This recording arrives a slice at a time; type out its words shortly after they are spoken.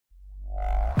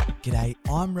G'day,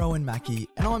 I'm Rowan Mackey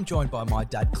and I'm joined by my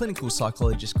dad, clinical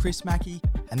psychologist Chris Mackey,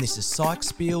 and this is Psych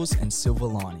Spiels and Silver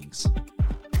Linings.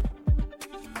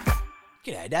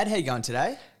 G'day Dad, how you going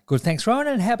today? Good, thanks Rowan,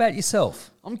 and how about yourself?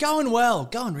 I'm going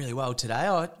really well today.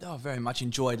 I very much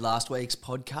enjoyed last week's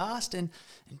podcast and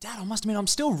Dad, I must admit I'm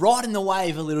still riding the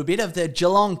wave a little bit of the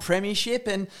Geelong Premiership,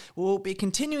 and we'll be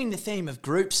continuing the theme of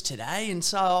groups today, and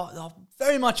so I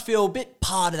very much feel a bit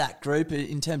part of that group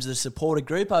in terms of the supporter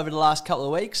group over the last couple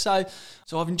of weeks, so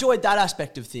I've enjoyed that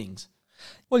aspect of things.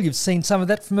 Well, you've seen some of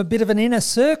that from a bit of an inner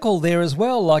circle there as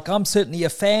well. Like, I'm certainly a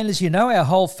fan, as you know, our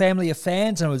whole family are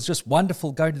fans, and it was just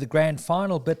wonderful going to the grand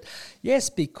final. But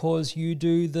yes, because you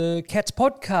do the Cats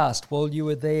podcast. Well, you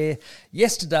were there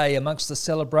yesterday amongst the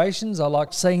celebrations. I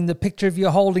liked seeing the picture of you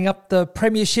holding up the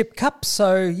Premiership Cup.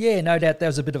 So, yeah, no doubt that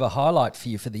was a bit of a highlight for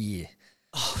you for the year.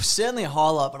 Oh, certainly a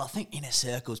highlight, but I think Inner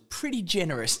Circle's pretty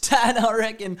generous, Dad, I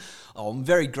reckon. I'm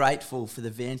very grateful for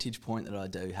the vantage point that I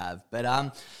do have.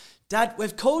 But, Dad,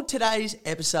 we've called today's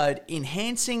episode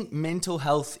Enhancing Mental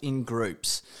Health in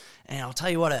Groups. And I'll tell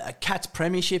you what, a Cats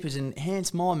Premiership has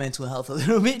enhanced my mental health a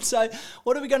little bit. So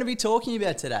what are we going to be talking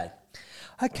about today?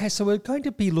 Okay, so we're going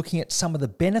to be looking at some of the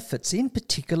benefits in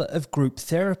particular of group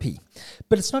therapy.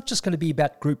 But it's not just going to be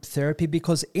about group therapy,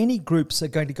 because any groups are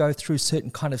going to go through certain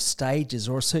kind of stages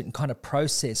or a certain kind of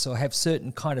process or have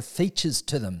certain kind of features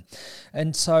to them.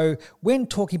 And so when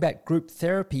talking about group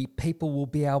therapy, people will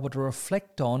be able to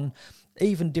reflect on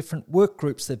even different work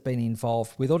groups they've been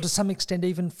involved with, or to some extent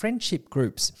even friendship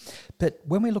groups. But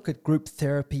when we look at group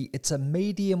therapy, it's a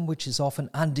medium which is often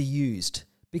underused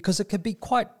because it can be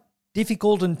quite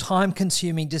difficult and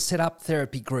time-consuming to set up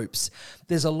therapy groups.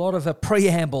 There's a lot of a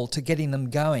preamble to getting them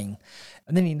going.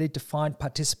 And then you need to find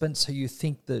participants who you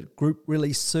think the group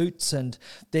really suits, and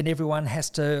then everyone has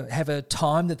to have a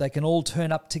time that they can all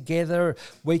turn up together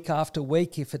week after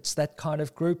week if it's that kind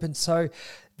of group. And so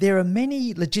there are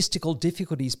many logistical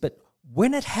difficulties, but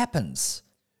when it happens,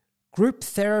 group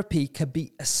therapy can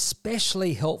be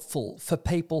especially helpful for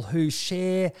people who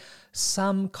share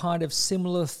some kind of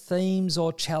similar themes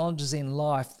or challenges in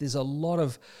life. There's a lot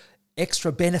of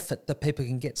extra benefit that people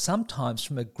can get sometimes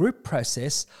from a group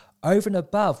process over and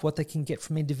above what they can get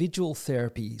from individual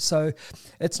therapy. So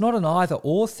it's not an either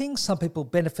or thing. Some people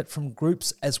benefit from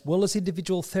groups as well as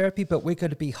individual therapy, but we're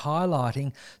going to be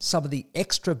highlighting some of the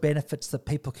extra benefits that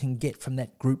people can get from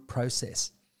that group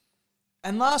process.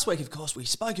 And last week, of course, we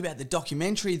spoke about the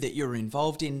documentary that you were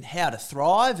involved in, How to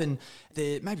Thrive, and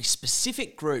the maybe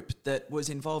specific group that was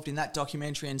involved in that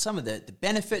documentary and some of the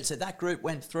benefits that group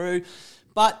went through.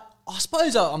 But I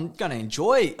suppose I'm going to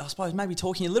enjoy, maybe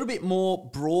talking a little bit more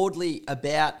broadly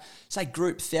about, say,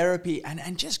 group therapy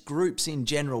and just groups in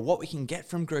general, what we can get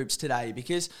from groups today.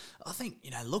 Because I think,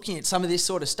 looking at some of this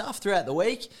sort of stuff throughout the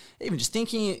week, even just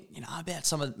thinking, about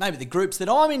some of maybe the groups that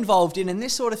I'm involved in and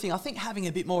this sort of thing, I think having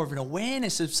a bit more of an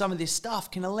awareness of some of this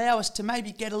stuff can allow us to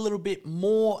maybe get a little bit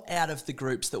more out of the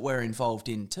groups that we're involved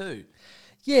in too.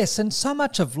 Yes, and so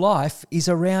much of life is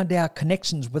around our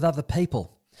connections with other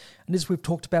people. And as we've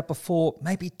talked about before,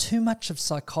 maybe too much of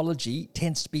psychology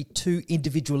tends to be too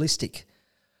individualistic.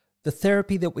 The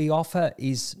therapy that we offer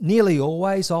is nearly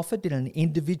always offered in an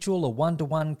individual or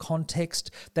one-to-one context.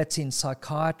 That's in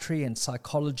psychiatry and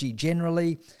psychology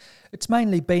generally. It's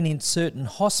mainly been in certain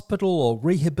hospital or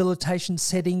rehabilitation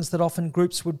settings that often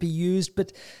groups would be used,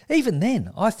 but even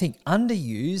then, I think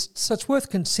underused, so it's worth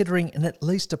considering and at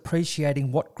least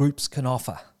appreciating what groups can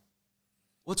offer.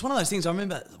 Well, it's one of those things, I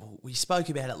remember we spoke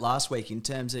about it last week in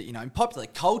terms of, in popular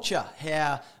culture,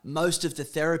 how most of the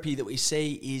therapy that we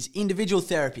see is individual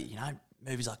therapy,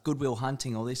 movies like Good Will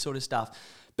Hunting, all this sort of stuff.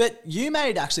 But you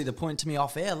made actually the point to me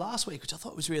off air last week, which I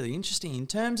thought was really interesting, in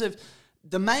terms of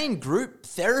the main group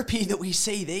therapy that we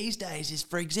see these days is,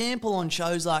 for example, on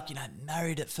shows like,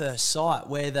 Married at First Sight,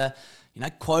 where the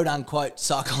quote unquote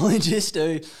psychologist,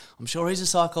 who I'm sure he's a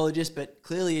psychologist, but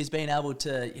clearly he's been able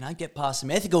to, get past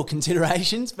some ethical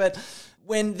considerations. But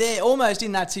when they're almost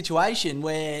in that situation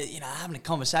where, having a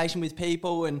conversation with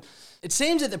people, and it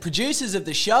seems that the producers of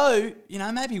the show,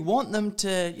 maybe want them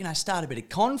to, start a bit of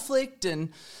conflict, and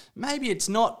maybe it's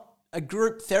not a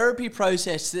group therapy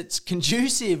process that's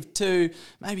conducive to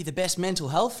maybe the best mental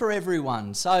health for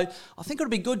everyone. So I think it'll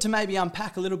be good to maybe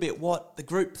unpack a little bit what the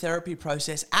group therapy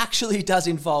process actually does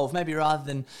involve, maybe rather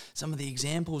than some of the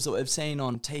examples that we've seen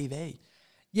on TV.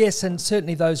 Yes, and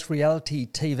certainly those reality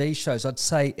TV shows, I'd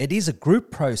say it is a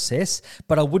group process,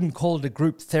 but I wouldn't call it a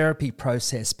group therapy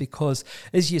process because,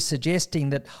 as you're suggesting,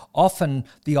 that often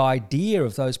the idea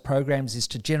of those programs is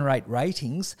to generate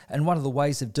ratings, and one of the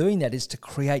ways of doing that is to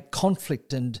create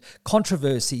conflict and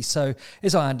controversy. So,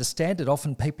 as I understand it,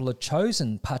 often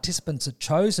participants are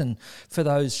chosen for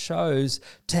those shows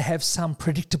to have some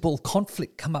predictable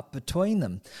conflict come up between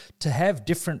them, to have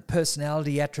different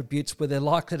personality attributes where they're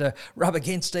likely to rub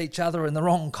against each other in the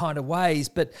wrong kind of ways,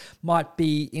 but might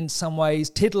be in some ways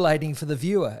titillating for the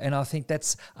viewer. And I think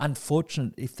that's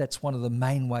unfortunate if that's one of the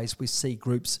main ways we see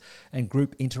groups and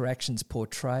group interactions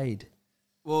portrayed.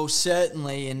 Well,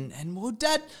 certainly. And well,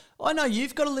 Dad, I know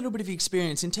you've got a little bit of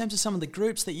experience in terms of some of the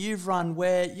groups that you've run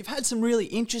where you've had some really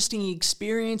interesting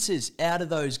experiences out of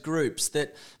those groups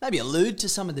that maybe allude to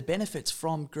some of the benefits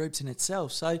from groups in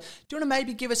itself. So do you want to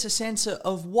maybe give us a sense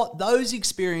of what those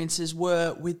experiences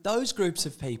were with those groups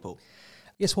of people?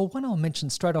 Yes, well, one I'll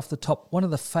mention straight off the top, one of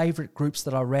the favourite groups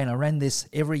that I ran this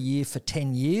every year for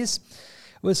 10 years,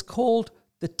 was called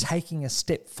the Taking a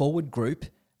Step Forward group.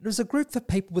 It was a group for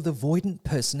people with avoidant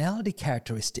personality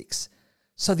characteristics.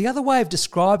 So the other way of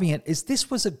describing it is this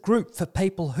was a group for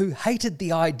people who hated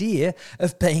the idea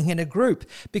of being in a group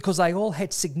because they all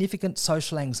had significant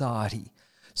social anxiety.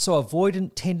 So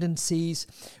avoidant tendencies,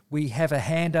 we have a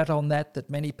handout on that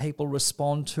many people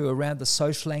respond to around the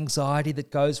social anxiety that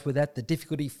goes with that, the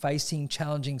difficulty facing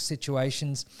challenging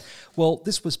situations. Well,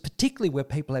 this was particularly where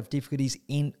people have difficulties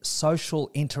in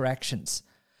social interactions.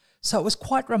 So it was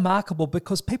quite remarkable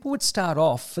because people would start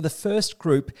off for the first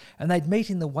group and they'd meet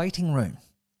in the waiting room.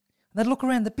 And they'd look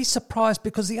around, they'd be surprised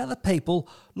because the other people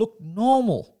looked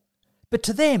normal. But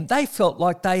to them, they felt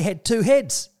like they had two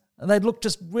heads and they'd look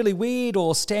just really weird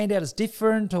or stand out as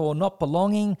different or not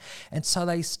belonging. And so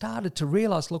they started to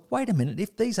realise, look, wait a minute,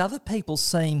 if these other people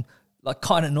seem like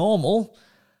kind of normal,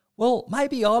 well,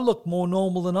 maybe I look more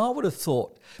normal than I would have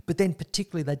thought. But then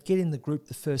particularly they'd get in the group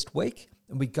the first week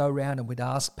and we'd go around and we'd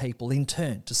ask people in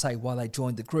turn to say why they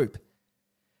joined the group.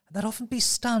 And they'd often be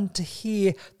stunned to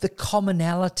hear the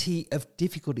commonality of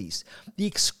difficulties, the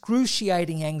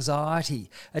excruciating anxiety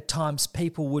at times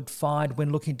people would find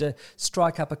when looking to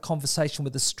strike up a conversation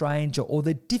with a stranger, or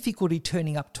the difficulty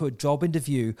turning up to a job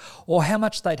interview, or how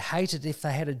much they'd hate it if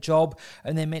they had a job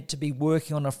and they're meant to be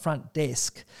working on a front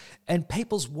desk. And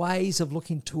people's ways of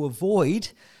looking to avoid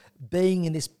being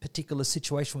in this particular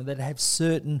situation where they'd have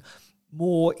certain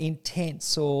more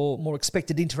intense or more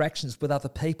expected interactions with other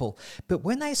people. But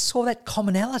when they saw that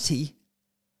commonality,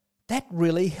 that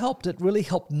really helped. It really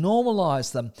helped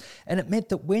normalise them. And it meant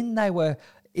that when they were,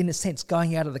 in a sense,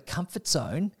 going out of the comfort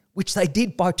zone, which they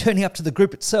did by turning up to the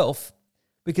group itself,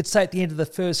 we could say at the end of the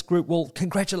first group, well,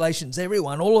 congratulations,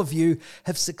 everyone. All of you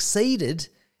have succeeded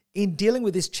in dealing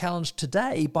with this challenge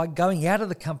today by going out of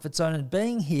the comfort zone and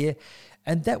being here.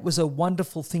 And that was a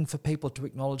wonderful thing for people to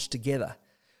acknowledge together.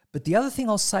 But the other thing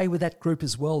I'll say with that group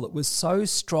as well that was so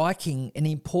striking and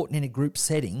important in a group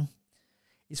setting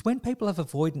is when people have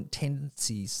avoidant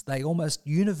tendencies, they almost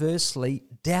universally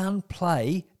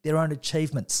downplay their own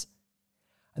achievements.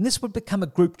 And this would become a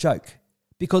group joke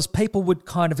because people would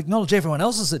kind of acknowledge everyone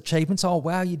else's achievements. Oh,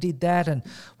 wow, you did that, and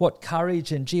what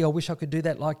courage, and gee, I wish I could do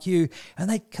that like you. And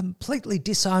they'd completely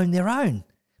disown their own.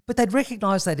 But they'd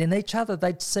recognise that in each other.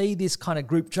 They'd see this kind of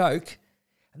group joke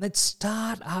and they'd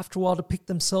start after a while to pick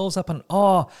themselves up and,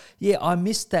 oh, yeah, I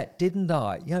missed that, didn't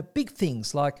I? You know, big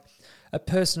things like a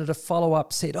person at a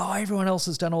follow-up said, oh, everyone else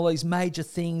has done all these major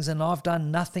things and I've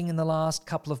done nothing in the last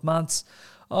couple of months.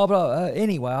 Oh, but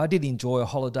anyway, I did enjoy a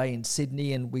holiday in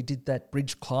Sydney and we did that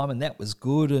bridge climb and that was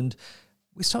good. And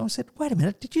we started and said, wait a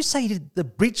minute, did you say you did the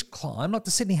bridge climb, like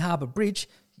the Sydney Harbour Bridge?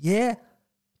 Yeah.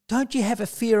 Don't you have a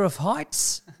fear of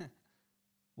heights?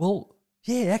 Well,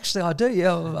 yeah, actually I do.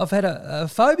 Yeah, I've had a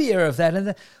phobia of that.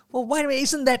 And well, wait a minute,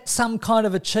 isn't that some kind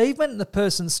of achievement? And the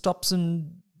person stops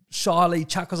and shyly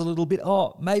chuckles a little bit.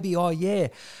 Oh, maybe, oh yeah.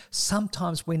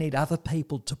 Sometimes we need other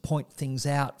people to point things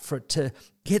out for it to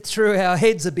get through our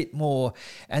heads a bit more.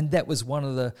 And that was one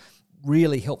of the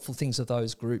really helpful things of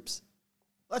those groups.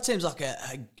 That seems like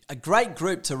a great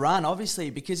group to run,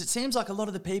 obviously, because it seems like a lot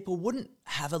of the people wouldn't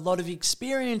have a lot of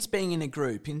experience being in a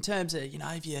group in terms of, you know,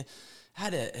 if you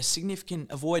had a significant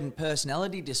avoidant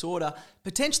personality disorder,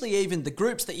 potentially even the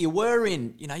groups that you were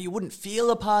in, you know, you wouldn't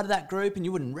feel a part of that group and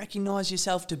you wouldn't recognise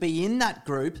yourself to be in that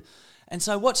group. And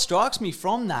so what strikes me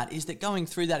from that is that going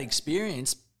through that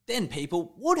experience, then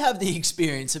people would have the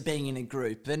experience of being in a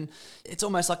group. And it's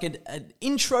almost like an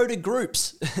intro to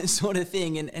groups sort of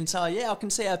thing. And so, yeah, I can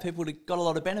see how people got a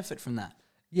lot of benefit from that.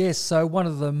 Yes, so one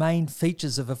of the main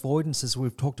features of avoidance, as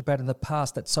we've talked about in the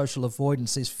past, that social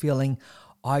avoidance, is feeling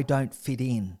I don't fit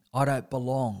in, I don't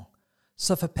belong.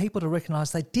 So for people to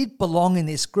recognise they did belong in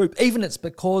this group, even it's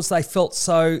because they felt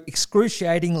so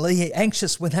excruciatingly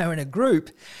anxious when they were in a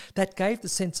group, that gave the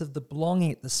sense of the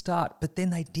belonging at the start, but then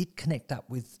they did connect up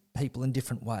with people in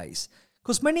different ways.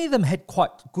 Because many of them had quite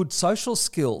good social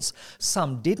skills.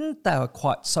 Some didn't. They were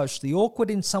quite socially awkward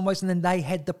in some ways, and then they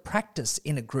had the practice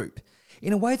in a group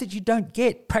in a way that you don't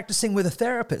get practicing with a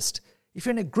therapist. If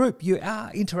you're in a group, you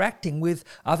are interacting with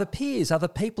other peers, other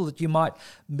people that you might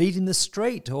meet in the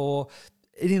street or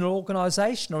in an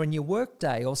organisation or in your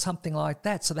workday or something like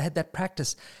that. So they had that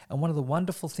practice. And one of the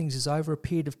wonderful things is over a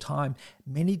period of time,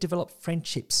 many developed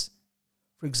friendships.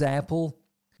 For example,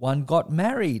 one got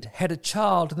married, had a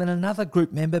child, and then another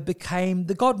group member became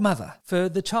the godmother for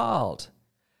the child.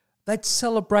 They'd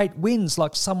celebrate wins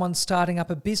like someone starting up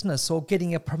a business or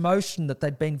getting a promotion that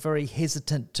they'd been very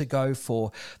hesitant to go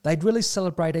for. They'd really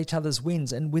celebrate each other's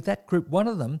wins. And with that group, one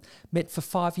of them met for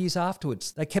 5 years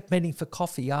afterwards. They kept meeting for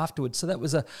coffee afterwards. So that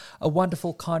was a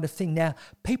wonderful kind of thing. Now,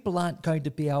 people aren't going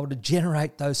to be able to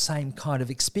generate those same kind of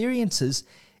experiences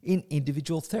in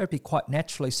individual therapy quite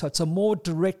naturally. So it's a more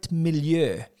direct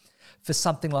milieu for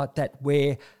something like that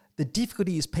where the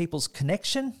difficulty is people's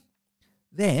connection,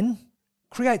 then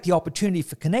create the opportunity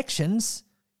for connections.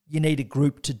 You need a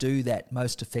group to do that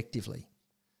most effectively.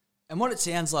 And what it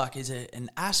sounds like is an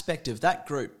aspect of that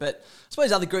group, but I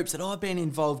suppose other groups that I've been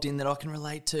involved in that I can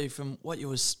relate to from what you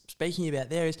were speaking about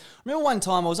there is, I remember one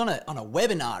time I was on a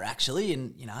webinar actually,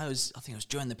 and I think it was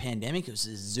during the pandemic. It was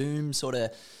a Zoom sort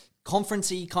of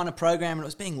conferencey kind of program, and it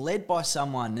was being led by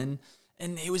someone,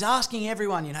 and he was asking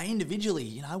everyone,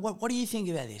 individually, what do you think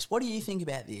about this? What do you think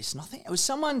about this? And I think it was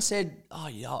someone said,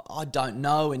 I don't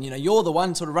know. And, you're the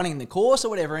one sort of running the course or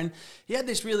whatever. And he had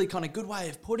this really kind of good way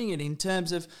of putting it in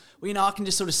terms of, I can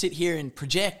just sort of sit here and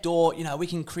project, or, we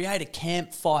can create a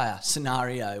campfire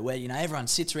scenario where, everyone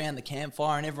sits around the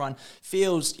campfire and everyone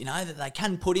feels, that they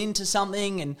can put into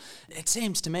something. And it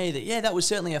seems to me that, that was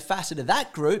certainly a facet of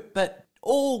that group, but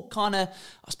all kind of,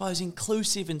 I suppose,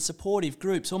 inclusive and supportive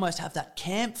groups almost have that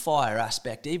campfire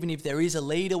aspect, even if there is a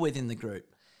leader within the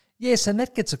group. Yes, and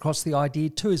that gets across the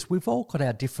idea too, is we've all got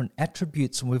our different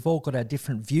attributes and we've all got our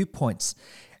different viewpoints.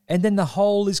 And then the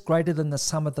whole is greater than the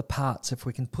sum of the parts, if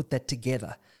we can put that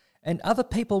together. And other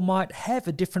people might have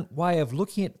a different way of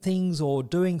looking at things or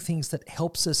doing things that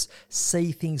helps us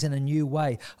see things in a new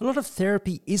way. A lot of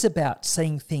therapy is about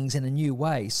seeing things in a new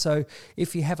way. So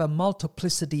if you have a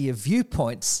multiplicity of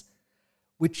viewpoints,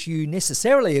 which you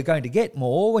necessarily are going to get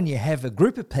more when you have a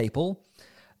group of people,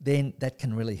 then that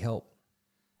can really help.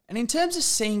 And in terms of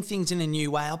seeing things in a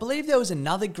new way, I believe there was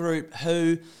another group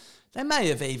who they may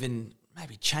have even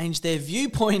maybe changed their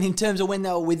viewpoint in terms of when they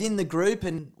were within the group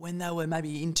and when they were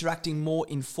maybe interacting more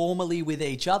informally with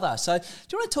each other. So do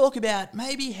you want to talk about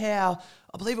maybe how,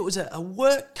 I believe it was a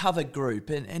work cover group,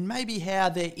 and maybe how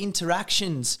their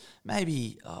interactions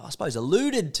maybe, I suppose,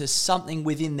 alluded to something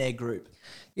within their group?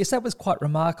 Yes, that was quite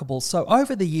remarkable. So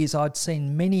over the years, I'd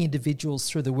seen many individuals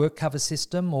through the work cover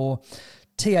system or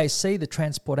TAC, the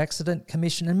Transport Accident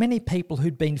Commission, and many people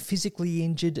who'd been physically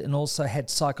injured and also had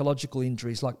psychological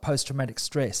injuries like post-traumatic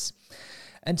stress.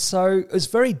 And so it was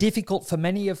very difficult for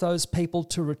many of those people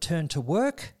to return to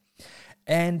work,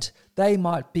 and they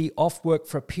might be off work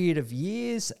for a period of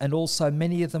years, and also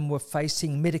many of them were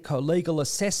facing medico-legal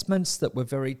assessments that were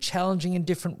very challenging in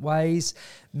different ways.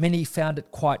 Many found it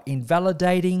quite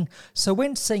invalidating. So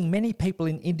when seeing many people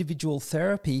in individual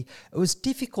therapy, it was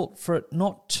difficult for it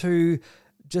not to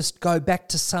just go back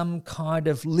to some kind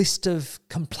of list of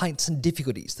complaints and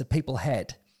difficulties that people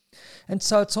had. And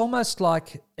so it's almost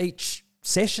like each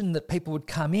session that people would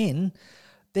come in,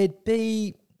 there'd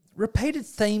be repeated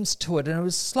themes to it, and it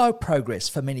was slow progress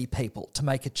for many people to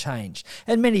make a change.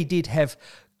 And many did have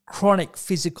chronic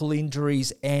physical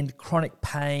injuries and chronic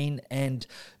pain and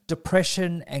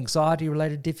depression,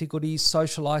 anxiety-related difficulties,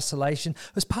 social isolation.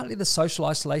 It was partly the social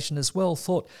isolation as well.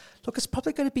 Thought, look, it's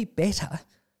probably going to be better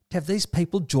to have these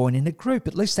people join in a group.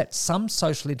 At least that's some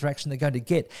social interaction they're going to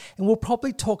get. And we'll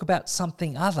probably talk about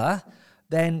something other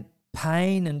than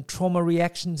pain and trauma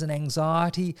reactions and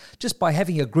anxiety. Just by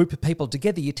having a group of people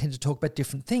together, you tend to talk about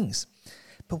different things.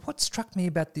 But what struck me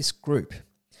about this group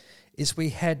is we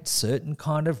had certain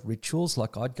kind of rituals,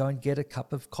 like I'd go and get a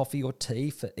cup of coffee or tea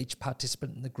for each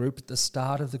participant in the group at the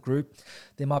start of the group.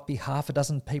 There might be half a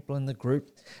dozen people in the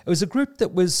group. It was a group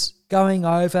that was going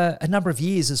over a number of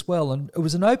years as well, and it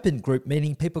was an open group,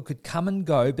 meaning people could come and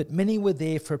go, but many were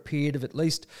there for a period of at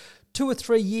least 2 or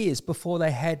 3 years before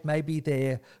they had maybe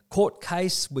their court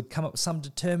case, would come up with some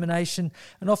determination,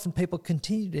 and often people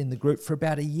continued in the group for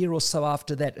about a year or so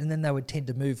after that, and then they would tend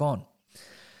to move on.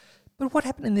 But what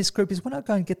happened in this group is when I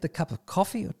go and get the cup of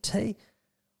coffee or tea,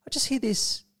 I just hear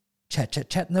this chat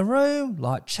in the room,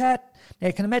 light chat. Now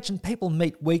you can imagine people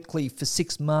meet weekly for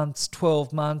 6 months,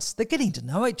 12 months. They're getting to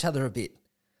know each other a bit.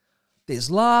 There's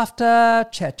laughter,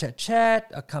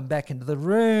 chat. I come back into the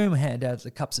room, hand out the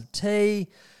cups of tea,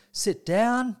 sit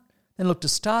down, then look to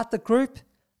start the group.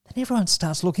 Then everyone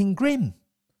starts looking grim.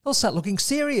 They'll start looking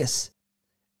serious.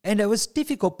 And it was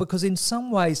difficult because in some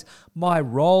ways my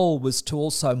role was to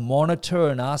also monitor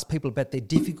and ask people about their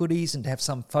difficulties and to have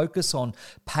some focus on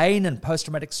pain and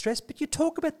post-traumatic stress. But you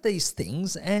talk about these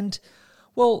things and,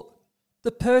 well,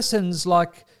 the person's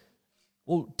like,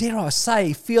 well, dare I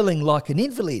say, feeling like an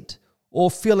invalid or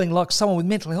feeling like someone with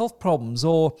mental health problems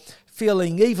or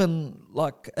feeling even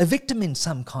like a victim in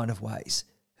some kind of ways,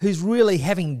 who's really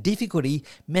having difficulty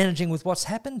managing with what's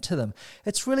happened to them.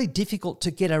 It's really difficult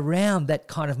to get around that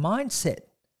kind of mindset.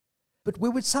 But we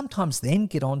would sometimes then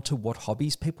get on to what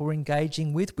hobbies people were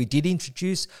engaging with. We did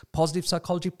introduce positive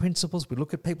psychology principles. We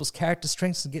look at people's character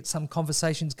strengths and get some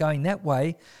conversations going that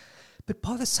way. But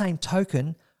by the same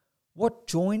token, what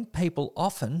joined people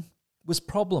often was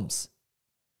problems.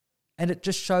 And it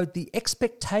just showed the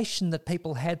expectation that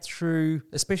people had through,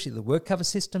 especially the work cover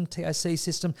system, TAC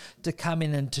system, to come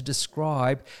in and to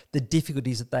describe the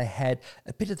difficulties that they had.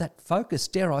 A bit of that focus,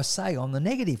 dare I say, on the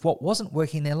negative, what wasn't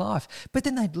working in their life. But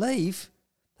then they'd leave,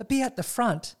 they'd be at the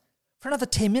front for another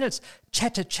 10 minutes,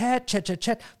 chat.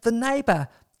 The neighbour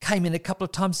came in a couple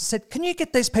of times and said, "Can you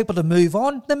get these people to move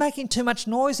on? They're making too much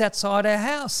noise outside our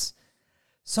house."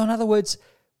 So in other words,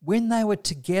 when they were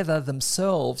together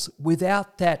themselves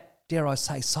without that, dare I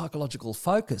say, psychological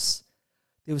focus,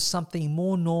 there was something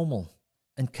more normal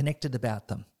and connected about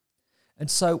them.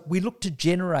 And so we looked to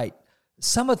generate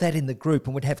some of that in the group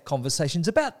and would have conversations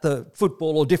about the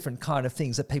football or different kind of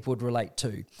things that people would relate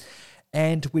to.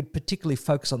 And we'd particularly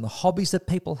focus on the hobbies that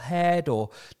people had or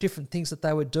different things that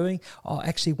they were doing. Oh,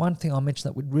 actually, one thing I mentioned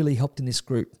that would really helped in this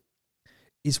group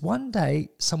is one day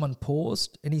someone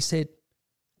paused and he said,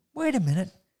 "Wait a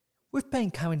minute, we've been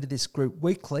coming to this group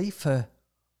weekly for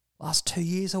last 2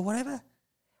 years or whatever.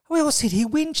 We all sit here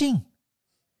whinging.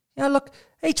 You know, look,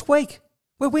 each week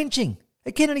we're whinging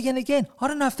again and again and again. I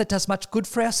don't know if that does much good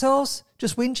for ourselves,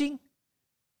 just whinging."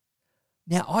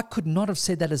 Now, I could not have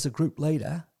said that as a group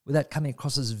leader without coming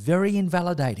across as very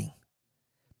invalidating.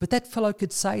 But that fellow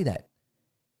could say that.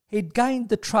 He'd gained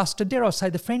the trust and, dare I say,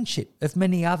 the friendship of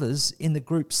many others in the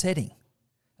group setting.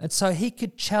 And so he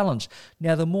could challenge.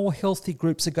 Now, the more healthy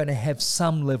groups are going to have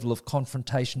some level of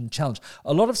confrontation and challenge.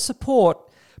 A lot of support,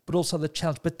 but also the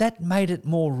challenge. But that made it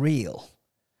more real.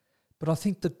 But I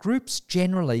think the groups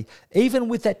generally, even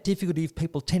with that difficulty of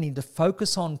people tending to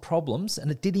focus on problems, and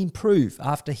it did improve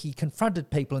after he confronted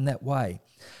people in that way.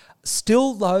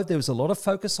 Still, though, there was a lot of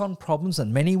focus on problems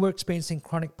and many were experiencing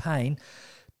chronic pain.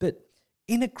 But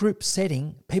in a group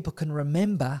setting, people can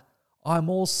remember, I'm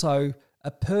also a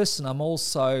person, I'm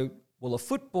also, well, a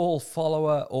football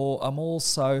follower, or I'm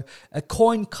also a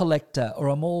coin collector, or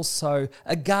I'm also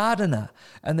a gardener,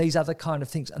 and these other kind of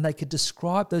things. And they could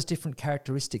describe those different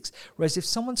characteristics. Whereas if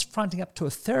someone's fronting up to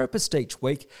a therapist each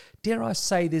week, dare I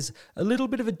say, there's a little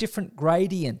bit of a different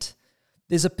gradient.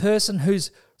 There's a person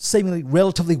who's seemingly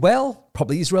relatively well,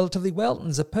 probably is relatively well, and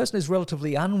there's a person who's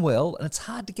relatively unwell, and it's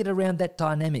hard to get around that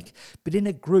dynamic. But in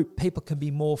a group, people can be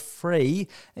more free,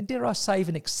 and dare I say,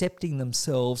 even accepting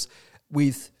themselves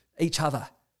with each other.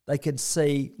 They can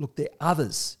see, look, there are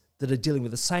others that are dealing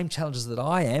with the same challenges that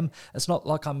I am. It's not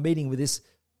like I'm meeting with this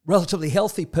relatively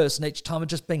healthy person each time and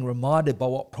just being reminded by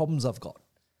what problems I've got.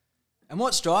 And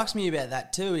what strikes me about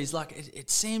that too is like it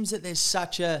seems that there's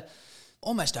such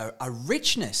almost a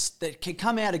richness that can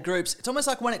come out of groups. It's almost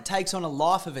like when it takes on a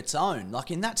life of its own.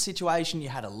 Like in that situation, you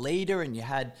had a leader and you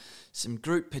had some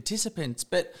group participants,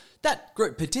 but that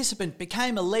group participant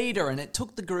became a leader and it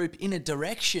took the group in a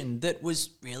direction that was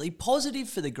really positive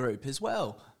for the group as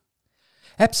well.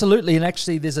 Absolutely, and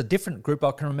actually there's a different group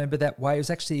I can remember that way. It was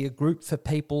actually a group for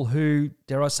people who,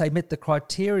 dare I say, met the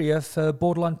criteria for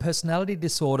borderline personality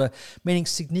disorder, meaning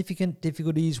significant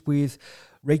difficulties with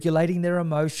regulating their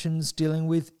emotions, dealing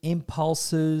with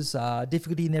impulses,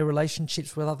 difficulty in their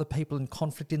relationships with other people and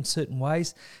conflict in certain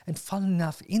ways. And funnily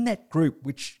enough, in that group,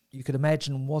 which you could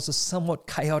imagine was a somewhat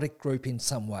chaotic group in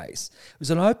some ways, it was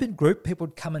an open group, people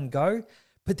would come and go,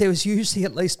 but there was usually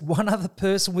at least one other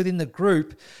person within the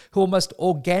group who almost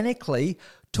organically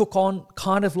took on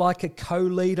kind of like a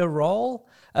co-leader role,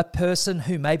 a person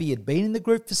who maybe had been in the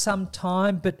group for some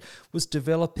time but was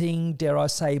developing, dare I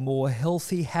say, more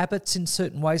healthy habits in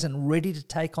certain ways and ready to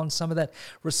take on some of that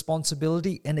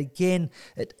responsibility. And again,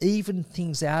 it evened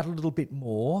things out a little bit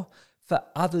more for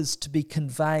others to be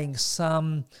conveying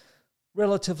some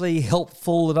relatively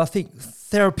helpful and I think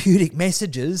therapeutic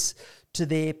messages to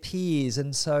their peers.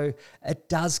 And so it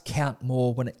does count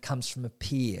more when it comes from a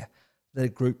peer than a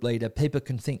group leader. People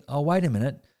can think, oh, wait a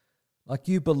minute, like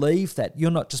you believe that.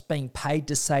 You're not just being paid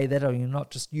to say that, or you're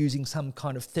not just using some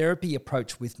kind of therapy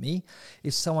approach with me.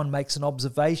 If someone makes an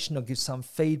observation or gives some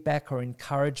feedback or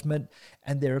encouragement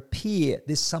and they're a peer,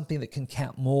 there's something that can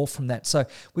count more from that. So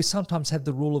we sometimes have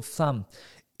the rule of thumb.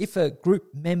 If a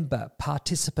group member,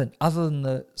 participant, other than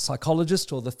the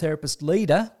psychologist or the therapist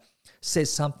leader,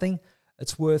 says something,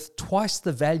 it's worth twice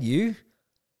the value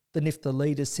than if the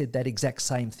leader said that exact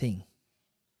same thing.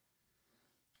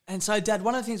 And so, Dad,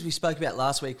 one of the things we spoke about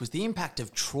last week was the impact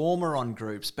of trauma on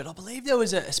groups, but I believe there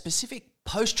was a specific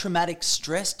post-traumatic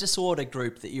stress disorder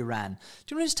group that you ran.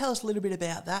 Do you want to just tell us a little bit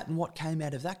about that and what came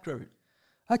out of that group?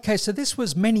 Okay, so this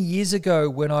was many years ago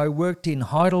when I worked in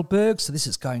Heidelberg, so this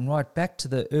is going right back to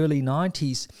the early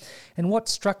 90s. And what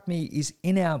struck me is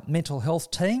in our mental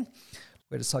health team,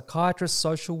 we had a psychiatrist,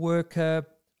 social worker,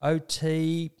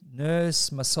 OT,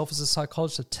 nurse, myself as a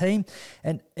psychologist, a team,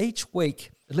 and each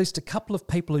week at least a couple of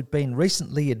people who'd been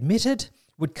recently admitted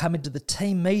would come into the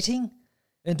team meeting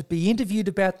and to be interviewed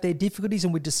about their difficulties,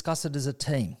 and we'd discuss it as a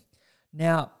team.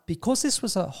 Now, because this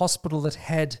was a hospital that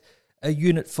had a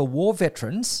unit for war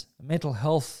veterans, a mental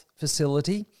health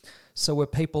facility, so where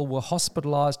people were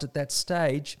hospitalised at that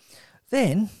stage,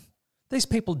 then these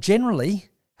people generally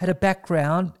had a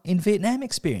background in Vietnam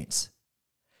experience.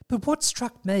 But what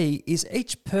struck me is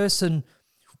each person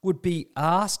would be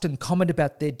asked and comment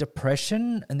about their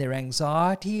depression and their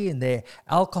anxiety and their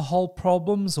alcohol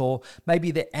problems, or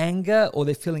maybe their anger or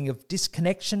their feeling of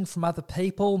disconnection from other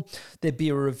people. There'd be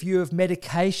a review of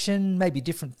medication, maybe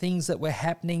different things that were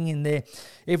happening in their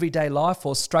everyday life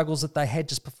or struggles that they had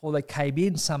just before they came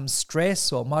in, some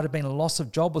stress or might have been a loss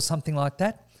of job or something like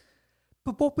that.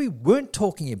 But what we weren't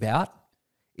talking about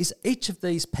is each of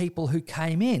these people who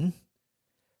came in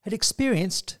had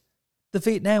experienced the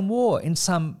Vietnam War in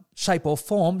some shape or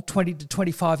form 20 to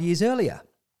 25 years earlier.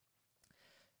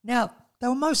 Now, they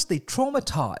were mostly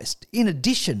traumatised. In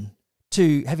addition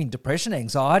to having depression,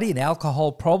 anxiety and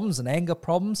alcohol problems and anger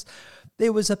problems,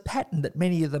 there was a pattern that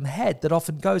many of them had that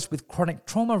often goes with chronic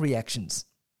trauma reactions.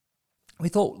 We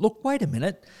thought, look, wait a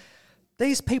minute.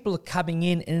 These people are coming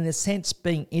in and in a sense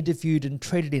being interviewed and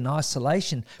treated in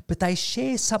isolation, but they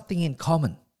share something in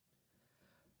common.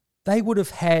 They would have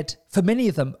had, for many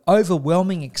of them,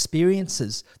 overwhelming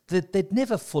experiences that they'd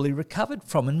never fully recovered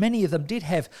from. And many of them did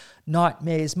have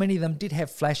nightmares, many of them did have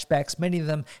flashbacks, many of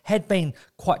them had been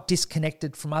quite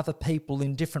disconnected from other people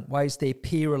in different ways. Their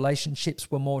peer relationships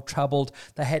were more troubled,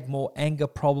 they had more anger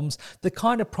problems, the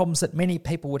kind of problems that many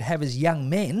people would have as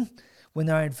young men when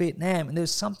they were in Vietnam. And there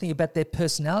was something about their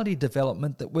personality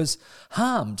development that was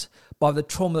harmed by the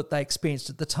trauma that they experienced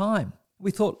at the time.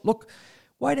 We thought, look,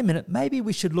 wait a minute, maybe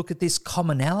we should look at this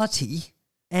commonality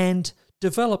and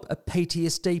develop a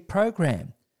PTSD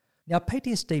program. Now, a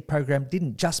PTSD program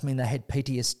didn't just mean they had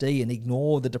PTSD and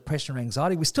ignore the depression or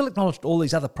anxiety. We still acknowledged all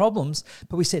these other problems,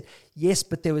 but we said, yes,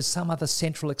 but there was some other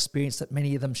central experience that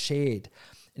many of them shared,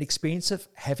 an experience of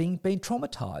having been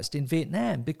traumatised in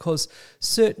Vietnam, because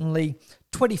certainly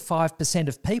 25%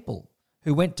 of people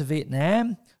who went to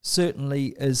Vietnam,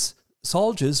 certainly as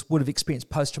soldiers, would have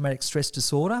experienced post-traumatic stress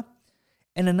disorder.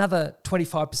 And another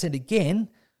 25% again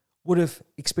would have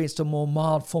experienced a more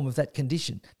mild form of that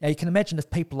condition. Now, you can imagine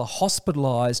if people are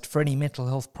hospitalised for any mental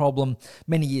health problem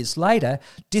many years later,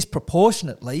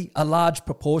 disproportionately, a large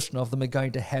proportion of them are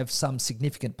going to have some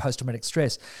significant post-traumatic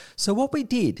stress. So what we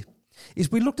did is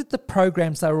we looked at the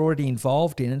programs they were already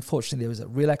involved in. Unfortunately, there was a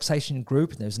relaxation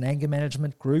group, and there was an anger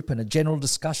management group, and a general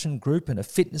discussion group, and a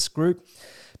fitness group.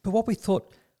 But what we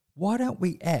thought, why don't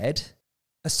we add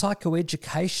a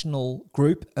psychoeducational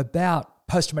group about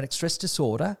post-traumatic stress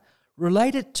disorder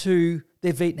related to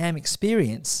their Vietnam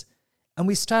experience, and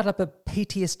we started up a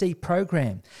PTSD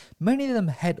program. Many of them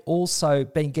had also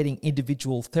been getting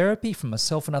individual therapy from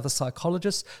myself and other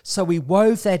psychologists, so we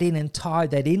wove that in and tied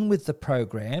that in with the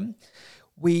program.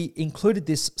 We included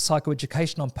this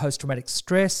psychoeducation on post-traumatic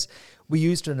stress. We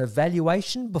used an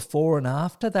evaluation before and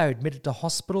after they were admitted to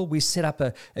hospital. We set up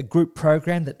a group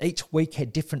program that each week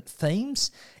had different themes,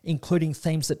 including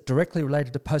themes that directly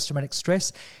related to post-traumatic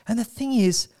stress. And the thing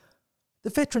is,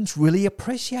 the veterans really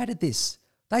appreciated this.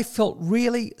 They felt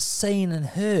really seen and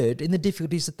heard in the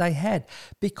difficulties that they had,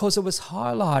 because it was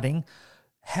highlighting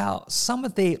how some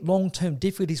of their long-term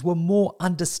difficulties were more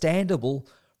understandable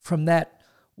from that,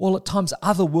 well, at times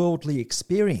otherworldly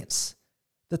experience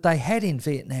that they had in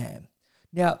Vietnam.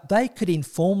 Now, they could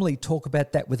informally talk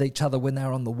about that with each other when they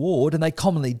were on the ward, and they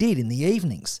commonly did in the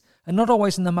evenings. and not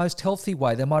always in the most healthy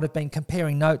way. They might have been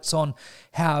comparing notes on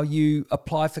how you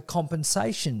apply for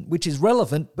compensation, which is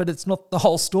relevant, but it's not the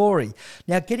whole story.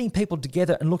 Now, getting people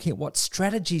together and looking at what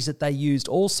strategies that they used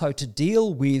also to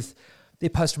deal with their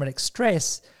post-traumatic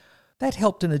stress, that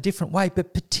helped in a different way,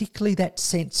 but particularly that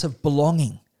sense of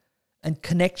belonging and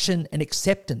connection and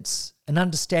acceptance and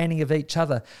understanding of each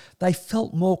other. They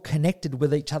felt more connected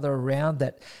with each other around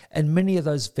that. And many of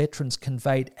those veterans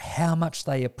conveyed how much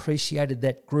they appreciated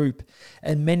that group.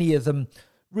 And many of them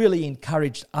really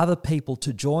encouraged other people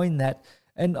to join that.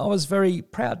 And I was very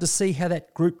proud to see how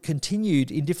that group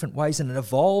continued in different ways, and it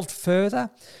evolved further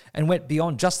and went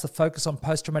beyond just the focus on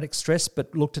post-traumatic stress,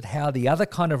 but looked at how the other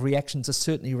kind of reactions are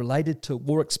certainly related to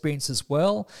war experience as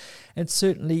well. And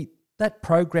certainly that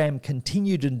program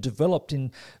continued and developed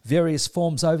in various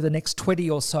forms over the next 20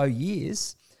 or so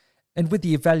years. And with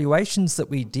the evaluations that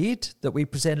we did, that we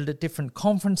presented at different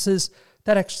conferences,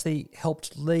 that actually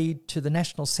helped lead to the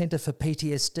National Centre for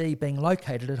PTSD being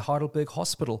located at Heidelberg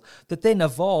Hospital, that then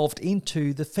evolved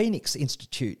into the Phoenix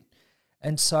Institute.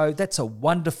 And so that's a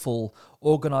wonderful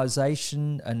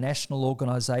organisation, a national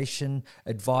organisation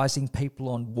advising people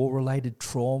on war-related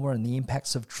trauma and the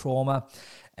impacts of trauma.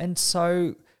 And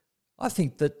so I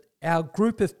think that our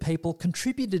group of people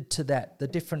contributed to that, the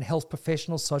different health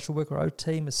professionals, social worker,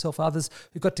 OT, myself, others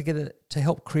who got together to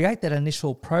help create that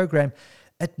initial program.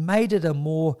 It made it a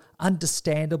more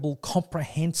understandable,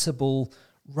 comprehensible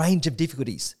range of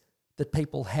difficulties that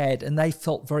people had, and they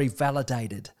felt very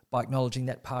validated by acknowledging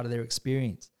that part of their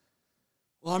experience.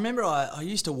 Well, I remember I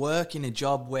used to work in a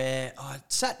job where I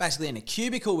sat basically in a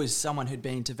cubicle with someone who'd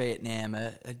been to Vietnam,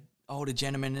 an older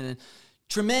gentleman and a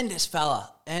tremendous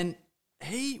fella. And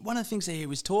one of the things that he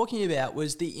was talking about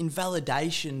was the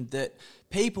invalidation that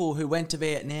people who went to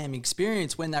Vietnam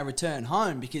experience when they return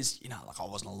home, because, I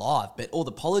wasn't alive, but all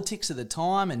the politics of the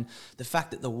time and the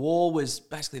fact that the war was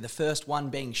basically the first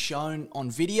one being shown on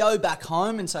video back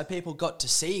home, and so people got to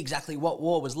see exactly what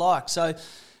war was like. So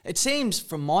it seems,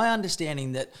 from my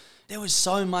understanding, that there was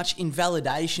so much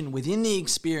invalidation within the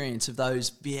experience of those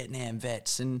Vietnam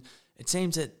vets, and it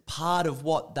seems that part of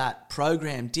what that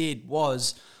program did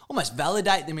was almost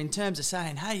validate them in terms of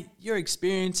saying, hey, your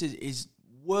experience is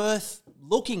worth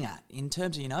looking at, in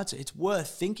terms of, it's worth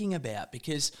thinking about,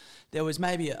 because there was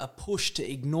maybe a push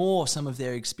to ignore some of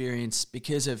their experience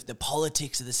because of the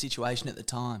politics of the situation at the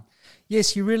time.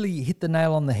 Yes, you really hit the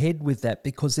nail on the head with that,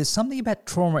 because there's something about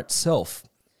trauma itself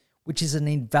which is an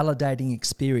invalidating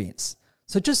experience.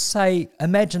 So just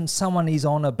imagine someone is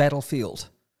on a battlefield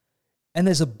and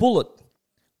there's a bullet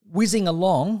whizzing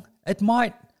along. It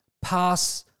might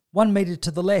pass 1 metre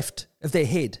to the left of their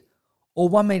head, or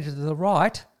 1 metre to the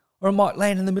right, or it might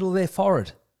land in the middle of their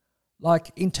forehead.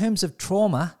 Like, in terms of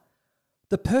trauma,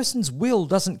 the person's will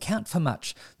doesn't count for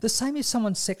much. The same if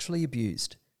someone's sexually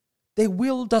abused. Their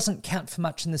will doesn't count for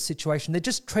much in this situation. They're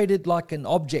just treated like an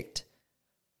object.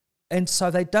 And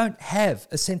so they don't have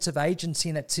a sense of agency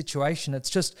in that situation. It's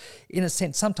just, in a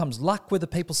sense, sometimes luck whether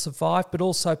people survive, but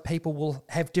also people will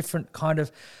have different kind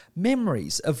of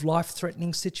memories of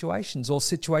life-threatening situations, or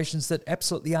situations that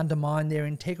absolutely undermine their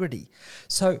integrity.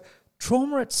 So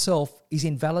trauma itself is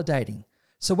invalidating.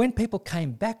 So when people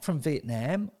came back from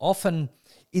Vietnam, often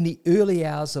in the early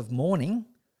hours of morning,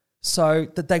 so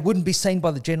that they wouldn't be seen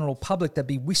by the general public, they'd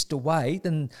be whisked away.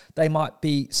 Then they might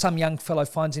be, some young fellow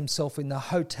finds himself in the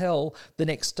hotel the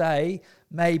next day,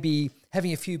 maybe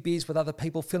having a few beers with other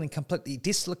people, feeling completely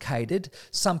dislocated.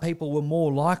 Some people were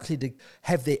more likely to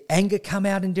have their anger come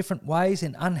out in different ways,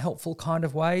 in unhelpful kind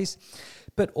of ways.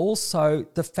 But also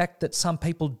the fact that some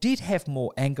people did have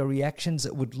more anger reactions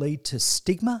that would lead to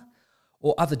stigma,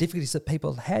 or other difficulties that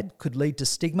people had could lead to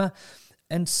stigma.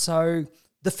 And so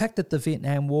the fact that the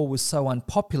Vietnam War was so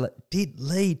unpopular did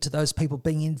lead to those people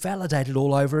being invalidated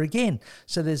all over again.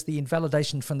 So there's the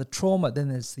invalidation from the trauma, then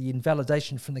there's the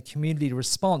invalidation from the community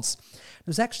response.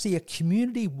 There's actually a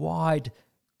community-wide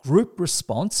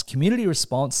community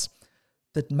response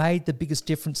that made the biggest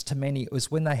difference to many. It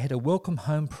was when they had a welcome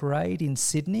home parade in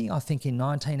Sydney, I think in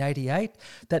 1988.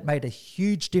 That made a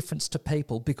huge difference to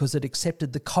people because it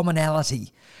accepted the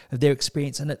commonality of their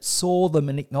experience and it saw them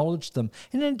and acknowledged them.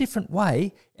 And in a different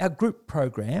way, our group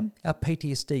program, our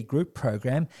PTSD group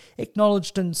program,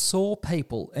 acknowledged and saw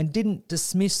people and didn't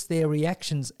dismiss their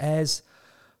reactions as,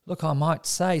 look, I might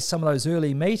say some of those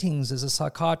early meetings, as a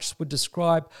psychiatrist would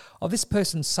describe, this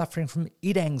person's suffering from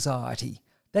id anxiety.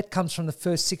 That comes from the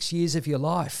first 6 years of your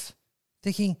life.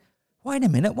 Thinking, wait a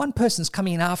minute, one person's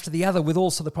coming in after the other with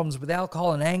also the problems with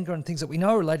alcohol and anger and things that we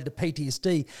know are related to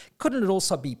PTSD. Couldn't it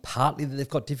also be partly that they've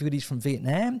got difficulties from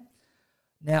Vietnam?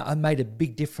 Now, I made a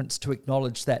big difference to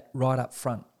acknowledge that right up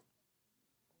front.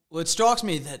 Well, it strikes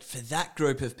me that for that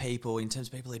group of people, in terms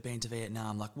of people who've been to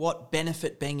Vietnam, like what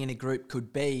benefit being in a group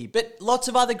could be, but lots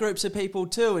of other groups of people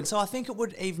too. And so I think it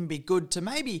would even be good to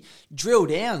maybe drill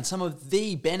down some of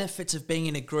the benefits of being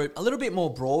in a group a little bit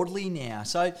more broadly now.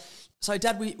 So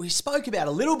Dad, we spoke about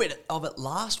a little bit of it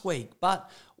last week, but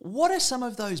what are some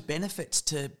of those benefits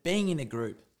to being in a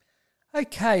group?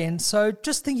 Okay, and so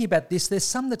just thinking about this, there's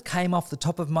some that came off the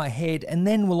top of my head, and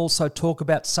then we'll also talk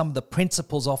about some of the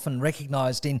principles often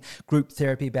recognised in group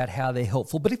therapy about how they're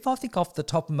helpful. But if I think off the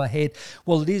top of my head,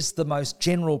 well, it is the most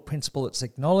general principle that's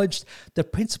acknowledged, the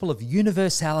principle of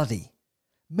universality,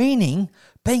 meaning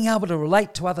being able to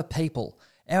relate to other people.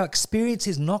 Our experience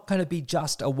is not going to be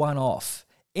just a one-off.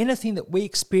 Anything that we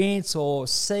experience or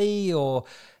see or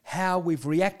how we've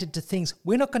reacted to things,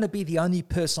 we're not going to be the only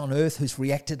person on earth who's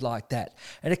reacted like that.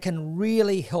 And it can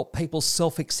really help people's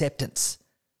self-acceptance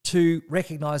to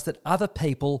recognise that other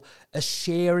people are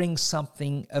sharing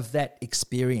something of that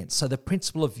experience. So the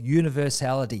principle of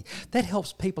universality, that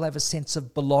helps people have a sense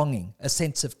of belonging, a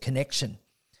sense of connection.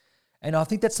 And I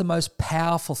think that's the most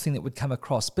powerful thing that would come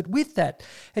across. But with that,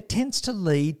 it tends to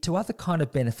lead to other kind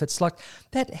of benefits, like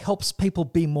that helps people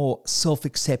be more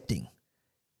self-accepting.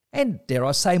 And dare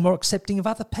I say, more accepting of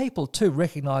other people too,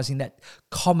 recognising that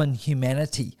common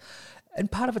humanity.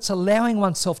 And part of it's allowing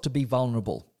oneself to be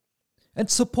vulnerable and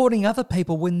supporting other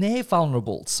people when they're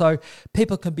vulnerable. So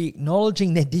people can be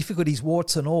acknowledging their difficulties,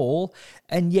 warts and all,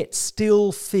 and yet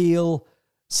still feel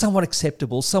somewhat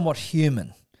acceptable, somewhat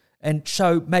human, and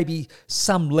show maybe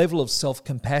some level of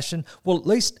self-compassion. Well, at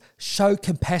least show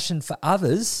compassion for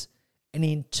others and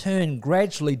in turn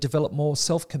gradually develop more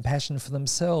self-compassion for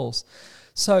themselves.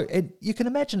 So you can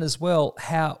imagine as well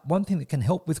how one thing that can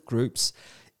help with groups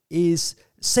is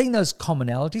seeing those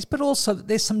commonalities, but also that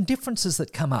there's some differences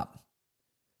that come up.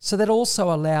 So that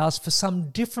also allows for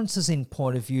some differences in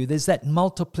point of view. There's that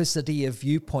multiplicity of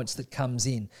viewpoints that comes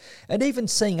in. And even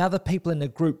seeing other people in a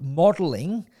group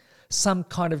modelling some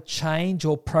kind of change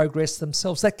or progress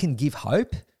themselves, that can give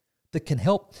hope, that can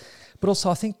help. But also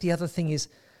I think the other thing is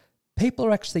people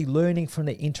are actually learning from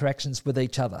their interactions with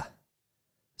each other.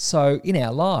 So in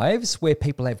our lives where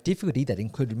people have difficulty, that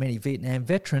included many Vietnam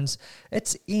veterans,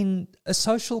 it's in a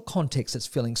social context. It's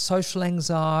feeling social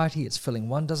anxiety, it's feeling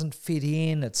one doesn't fit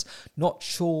in, it's not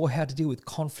sure how to deal with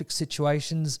conflict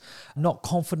situations, not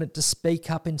confident to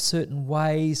speak up in certain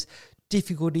ways,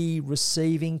 difficulty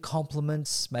receiving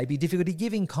compliments, maybe difficulty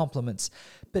giving compliments.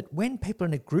 But when people are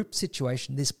in a group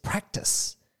situation, there's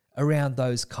practice around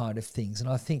those kind of things. And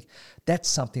I think that's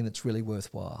something that's really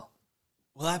worthwhile.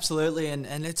 Well, absolutely.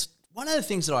 And it's one of the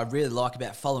things that I really like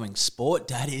about following sport,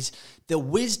 Dad, is the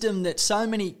wisdom that so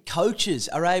many coaches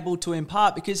are able to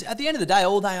impart, because at the end of the day,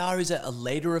 all they are is a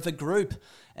leader of a group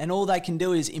and all they can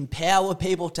do is empower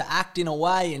people to act in a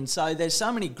way. And so there's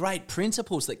so many great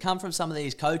principles that come from some of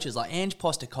these coaches, like Ange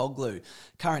Postecoglou,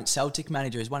 current Celtic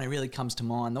manager, is one who really comes to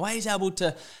mind. The way he's able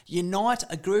to unite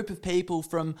a group of people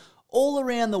from all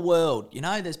around the world. You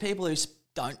know, there's people who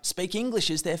don't speak English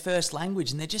as their first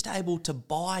language, and they're just able to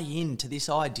buy into this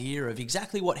idea of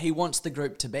exactly what he wants the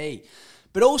group to be.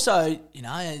 But also, you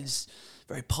know, as a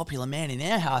very popular man in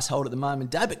our household at the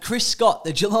moment, Dad, but Chris Scott,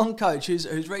 the Geelong coach, who's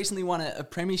recently won a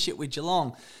premiership with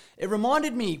Geelong, it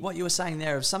reminded me, what you were saying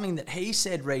there, of something that he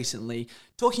said recently,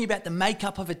 talking about the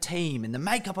makeup of a team and the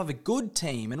makeup of a good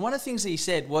team. And one of the things he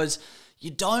said was,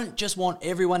 you don't just want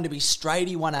everyone to be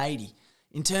straighty 180.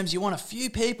 In terms, you want a few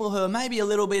people who are maybe a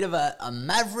little bit of a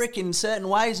maverick in certain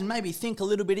ways and maybe think a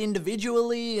little bit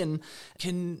individually and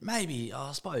can maybe,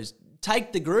 I suppose,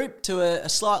 take the group to a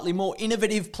slightly more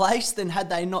innovative place than had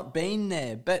they not been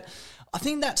there. But I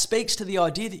think that speaks to the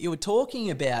idea that you were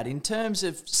talking about in terms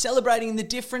of celebrating the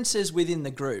differences within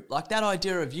the group. Like that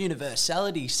idea of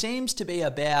universality seems to be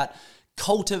about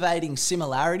cultivating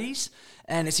similarities.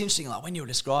 And it's interesting, like when you were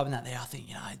describing that there, I think,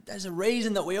 you know, there's a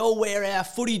reason that we all wear our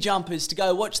footy jumpers to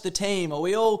go watch the team, or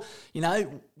we all, you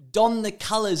know, don the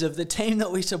colours of the team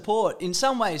that we support. In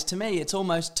some ways, to me, it's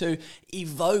almost to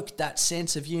evoke that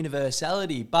sense of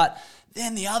universality. But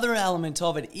then the other element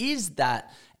of it is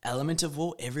that element of,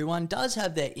 well, everyone does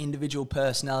have their individual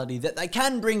personality that they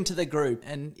can bring to the group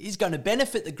and is going to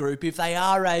benefit the group if they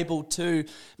are able to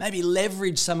maybe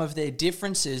leverage some of their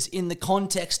differences in the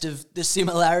context of the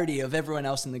similarity of everyone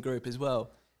else in the group as well.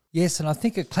 Yes, and I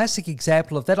think a classic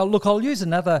example of that, I'll use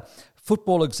another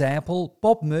football example,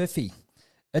 Bob Murphy,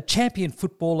 a champion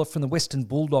footballer from the Western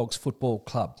Bulldogs Football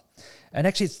Club. And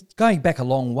actually, it's going back a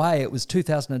long way. It was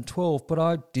 2012, but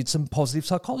I did some positive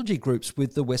psychology groups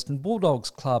with the Western Bulldogs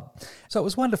Club. So it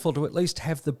was wonderful to at least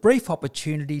have the brief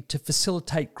opportunity to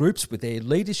facilitate groups with their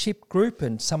leadership group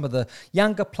and some of the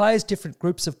younger players, different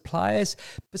groups of players.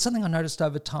 But something I noticed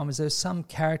over time is there were some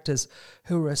characters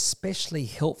who were especially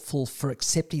helpful for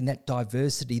accepting that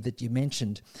diversity that you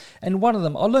mentioned. And one of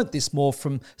them, I learnt this more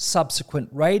from subsequent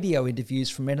radio interviews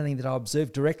from anything that I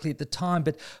observed directly at the time,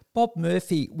 but Bob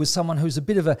Murphy was someone who was a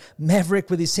bit of a maverick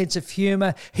with his sense of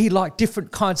humour. He liked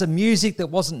different kinds of music that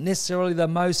wasn't necessarily the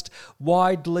most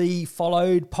widely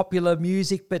followed popular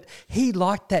music, but he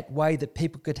liked that way that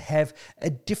people could have a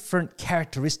different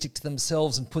characteristic to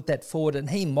themselves and put that forward, and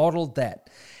he modelled that.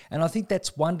 And I think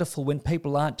that's wonderful when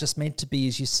people aren't just meant to be,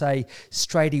 as you say,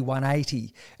 straighty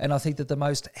 180. And I think that the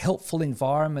most helpful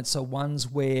environments are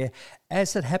ones where,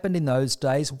 as it happened in those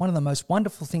days, one of the most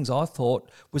wonderful things I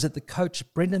thought was that the coach,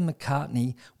 Brendan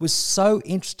McCartney, was so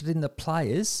interested in the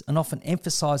players and often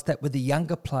emphasised that with the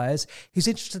younger players. He's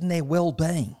interested in their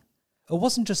well-being. It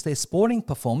wasn't just their sporting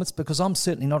performance, because I'm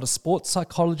certainly not a sports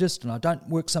psychologist and I don't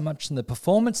work so much in the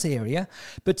performance area,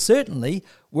 but certainly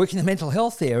working in the mental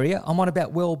health area, I'm on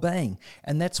about well-being.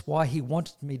 And that's why he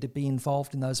wanted me to be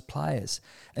involved in those players.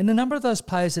 And a number of those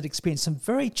players had experienced some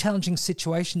very challenging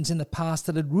situations in the past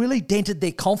that had really dented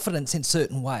their confidence in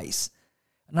certain ways.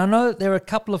 And I know that there are a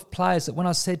couple of players that when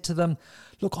I said to them,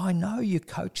 look, I know your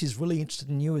coach is really interested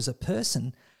in you as a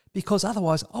person, because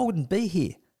otherwise I wouldn't be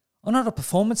here. I'm not a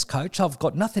performance coach. I've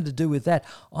got nothing to do with that.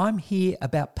 I'm here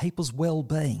about people's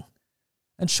well-being.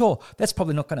 And sure, that's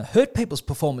probably not going to hurt people's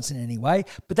performance in any way,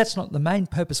 but that's not the main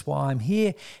purpose why I'm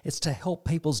here. It's to help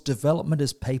people's development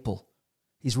as people.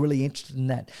 He's really interested in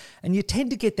that. And you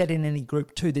tend to get that in any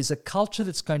group too. There's a culture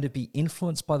that's going to be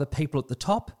influenced by the people at the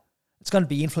top. It's going to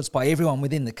be influenced by everyone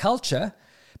within the culture.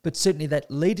 But certainly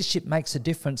that leadership makes a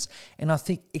difference. And I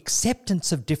think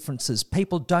acceptance of differences.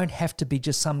 People don't have to be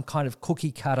just some kind of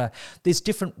cookie cutter. There's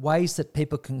different ways that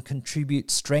people can contribute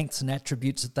strengths and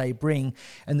attributes that they bring.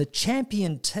 And the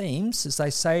champion teams, as they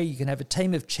say, you can have a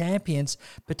team of champions,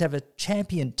 but to have a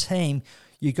champion team,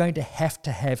 you're going to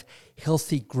have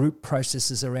healthy group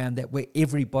processes around that where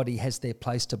everybody has their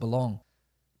place to belong.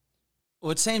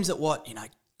 Well, it seems that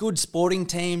good sporting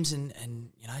teams and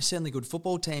certainly good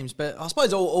football teams, but I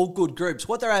suppose all good groups,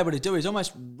 what they're able to do is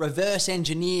almost reverse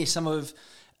engineer some of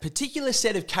a particular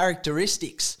set of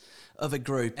characteristics of a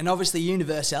group. And obviously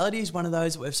universality is one of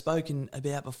those that we've spoken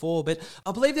about before, but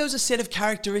I believe there was a set of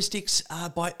characteristics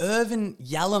by Irvin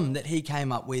Yalom that he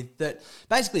came up with that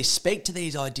basically speak to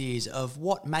these ideas of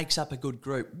what makes up a good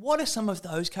group. What are some of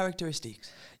those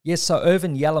characteristics? Yes, so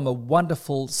Irvin Yalom, a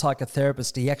wonderful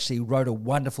psychotherapist, he actually wrote a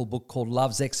wonderful book called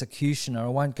Love's Executioner. I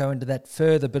won't go into that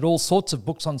further, but all sorts of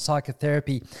books on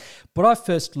psychotherapy. But I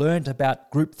first learned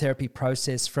about group therapy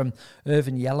process from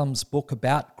Irvin Yalom's book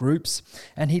about groups,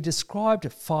 and he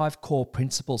described 5 core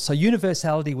principles. So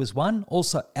universality was one,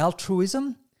 also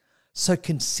altruism. So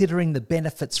considering the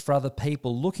benefits for other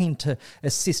people, looking to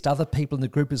assist other people in the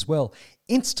group as well.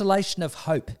 Installation of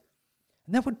hope.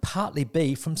 And that would partly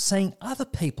be from seeing other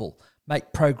people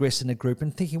make progress in a group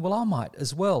and thinking, well, I might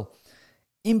as well.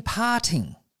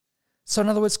 Imparting. So in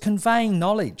other words, conveying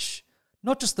knowledge,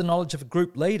 not just the knowledge of a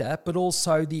group leader, but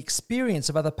also the experience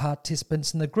of other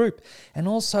participants in the group. And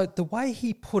also the way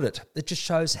he put it, that just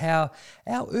shows how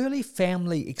our early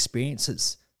family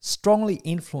experiences strongly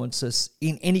influence us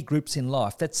in any groups in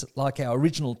life. That's like our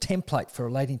original template for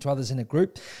relating to others in a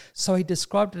group. So he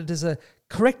described it as a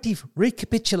corrective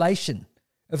recapitulation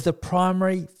of the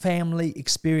primary family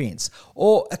experience,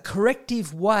 or a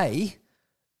corrective way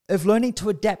of learning to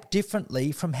adapt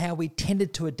differently from how we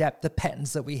tended to adapt the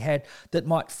patterns that we had that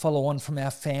might follow on from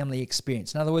our family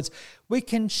experience. In other words, we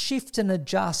can shift and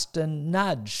adjust and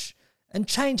nudge and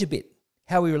change a bit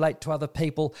how we relate to other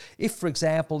people. If, for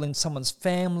example, in someone's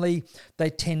family, they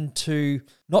tend to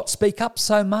not speak up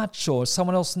so much, or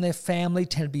someone else in their family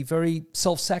tend to be very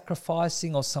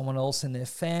self-sacrificing, or someone else in their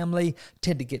family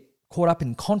tend to get caught up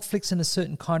in conflicts in a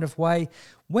certain kind of way.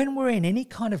 When we're in any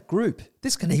kind of group,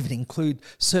 this can even include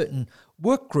certain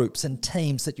work groups and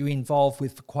teams that you're involved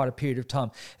with for quite a period of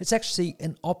time, it's actually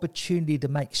an opportunity to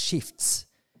make shifts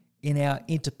in our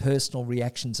interpersonal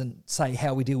reactions and say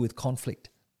how we deal with conflict.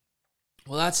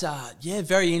 Well, that's,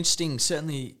 very interesting.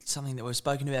 Certainly something that we've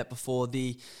spoken about before,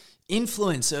 the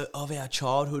influence of our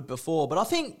childhood before. But I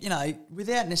think,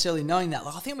 without necessarily knowing that,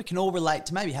 I think we can all relate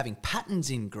to maybe having patterns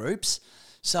in groups.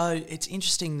 So it's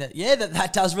interesting that,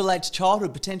 that does relate to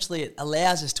childhood. Potentially it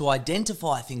allows us to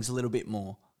identify things a little bit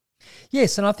more.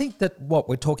 Yes, and I think that what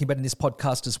we're talking about in this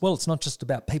podcast as well, it's not just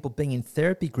about people being in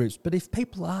therapy groups, but if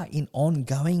people are in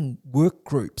ongoing work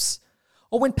groups,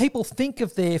 Or when people think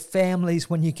of their families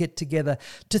when you get together,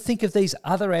 to think of these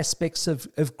other aspects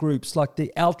of groups like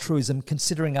the altruism,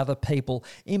 considering other people,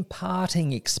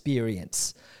 imparting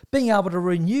experience, being able to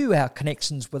renew our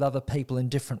connections with other people in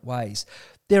different ways.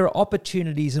 There are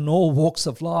opportunities in all walks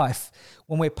of life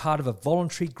when we're part of a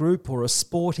voluntary group or a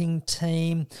sporting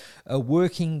team, a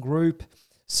working group,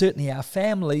 certainly our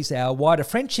families, our wider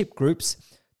friendship groups.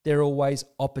 There are always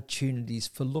opportunities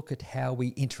for look at how we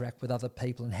interact with other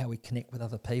people and how we connect with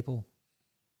other people.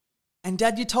 And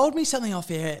Dad, you told me something off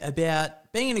air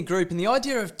about being in a group and the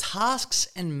idea of tasks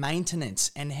and maintenance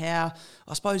and how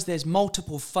I suppose there's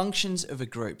multiple functions of a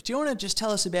group. Do you want to just tell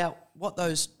us about what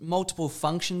those multiple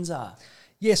functions are?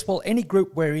 Yes, well, any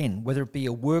group we're in, whether it be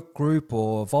a work group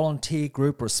or a volunteer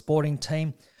group or a sporting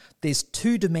team, there's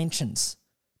two dimensions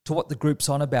to what the group's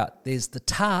on about. There's the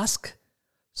task,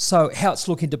 so how it's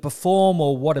looking to perform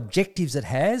or what objectives it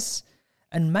has.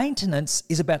 And maintenance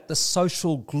is about the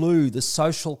social glue, the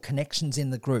social connections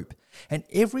in the group. And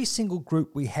every single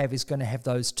group we have is going to have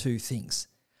those two things.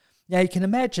 Now you can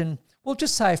imagine, well,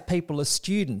 just say if people are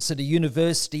students at a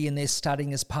university and they're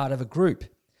studying as part of a group.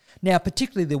 Now,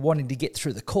 particularly they're wanting to get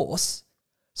through the course.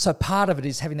 So part of it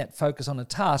is having that focus on a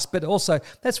task, but also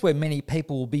that's where many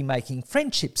people will be making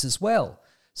friendships as well.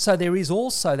 So there is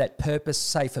also that purpose,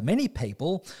 say for many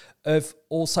people, of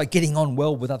also getting on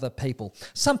well with other people.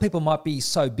 Some people might be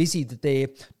so busy that they're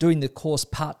doing the course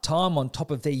part-time on top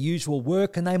of their usual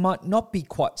work, and they might not be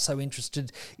quite so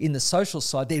interested in the social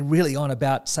side. They're really on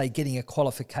about, say, getting a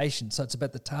qualification, so it's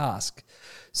about the task.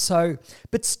 So,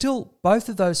 but still, both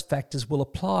of those factors will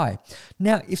apply.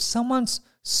 Now, if someone's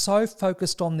so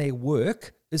focused on their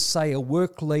work, as say a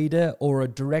work leader or a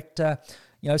director,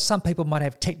 you know, some people might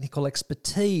have technical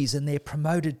expertise and they're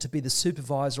promoted to be the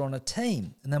supervisor on a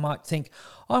team. And they might think,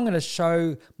 I'm going to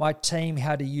show my team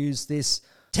how to use this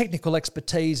technical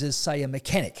expertise as, say, a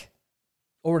mechanic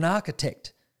or an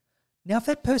architect. Now, if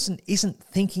that person isn't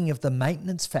thinking of the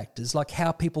maintenance factors, like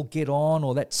how people get on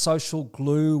or that social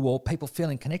glue or people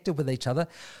feeling connected with each other,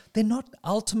 they're not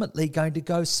ultimately going to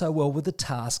go so well with the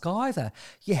task either.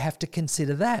 You have to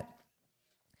consider that.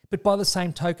 But by the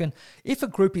same token, if a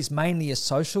group is mainly a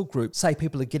social group, say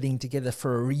people are getting together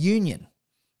for a reunion,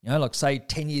 you know, like say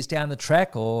 10 years down the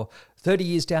track or 30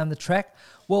 years down the track,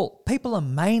 well, people are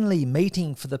mainly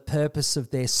meeting for the purpose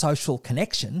of their social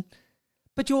connection,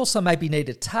 but you also maybe need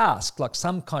a task, like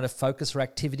some kind of focus or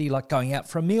activity, like going out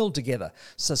for a meal together.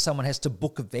 So someone has to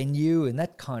book a venue and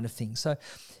that kind of thing. So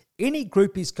any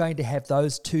group is going to have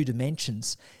those two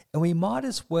dimensions. And we might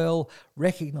as well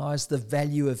recognise the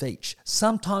value of each.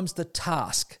 Sometimes the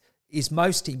task is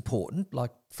most important,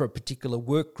 like for a particular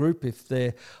work group, if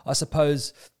they're, I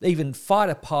suppose, even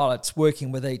fighter pilots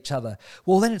working with each other,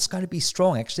 well, then it's going to be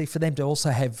strong, actually, for them to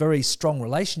also have very strong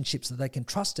relationships that they can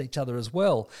trust each other as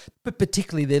well. But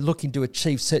particularly they're looking to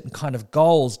achieve certain kind of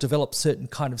goals, develop certain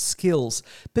kind of skills.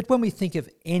 But when we think of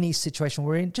any situation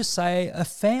we're in, just say a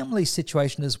family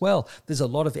situation as well, there's a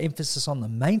lot of emphasis on the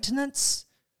maintenance,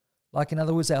 like in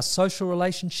other words, our social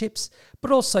relationships,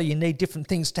 but also you need different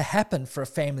things to happen for a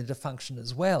family to function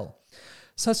as well.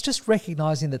 So it's just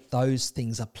recognising that those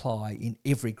things apply in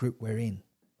every group we're in.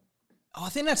 Oh, I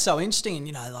think that's so interesting.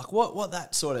 And, like what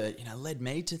that sort of, led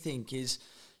me to think is,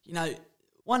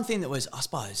 one thing that was, I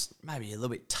suppose, maybe a little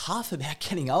bit tough about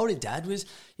getting older, Dad, was,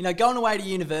 going away to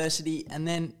university. And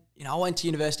then, I went to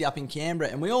university up in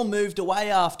Canberra and we all moved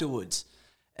away afterwards.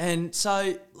 And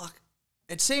so, like,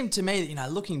 it seemed to me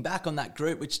that, looking back on that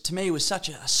group, which to me was such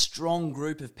a strong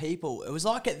group of people, it was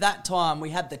like at that time we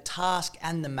had the task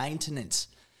and the maintenance.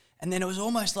 And then it was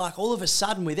almost like all of a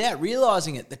sudden, without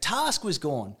realising it, the task was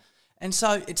gone. And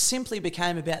so it simply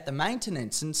became about the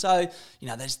maintenance. And so,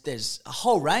 there's a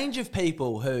whole range of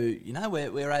people who,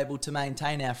 we're able to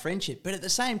maintain our friendship. But at the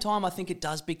same time, I think it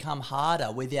does become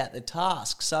harder without the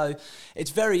task. So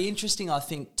it's very interesting, I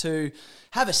think, to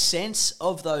have a sense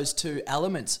of those two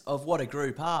elements of what a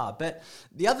group are. But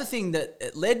the other thing that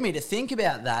it led me to think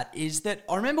about that is that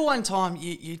I remember one time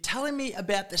you telling me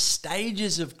about the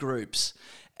stages of groups.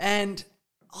 And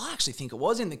I actually think it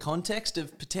was in the context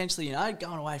of potentially,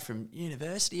 going away from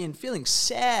university and feeling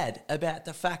sad about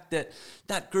the fact that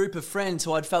that group of friends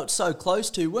who I'd felt so close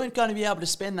to weren't going to be able to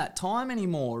spend that time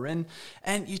anymore. And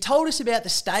you told us about the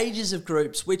stages of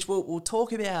groups, which we'll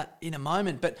talk about in a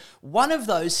moment. But one of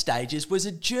those stages was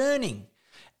adjourning.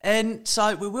 And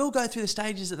so we will go through the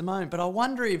stages at the moment, but I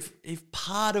wonder if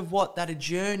part of what that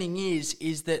adjourning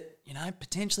is that,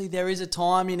 potentially there is a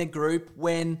time in a group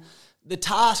when the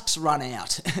tasks run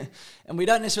out and we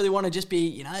don't necessarily want to just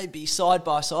be side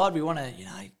by side. We want to,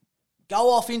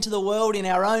 go off into the world in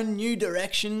our own new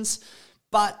directions.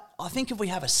 But I think if we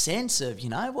have a sense of,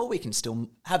 we can still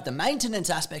have the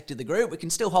maintenance aspect of the group, we can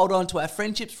still hold on to our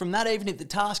friendships from that, even if the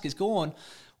task is gone.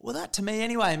 Well, that to me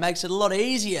anyway makes it a lot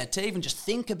easier to even just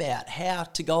think about how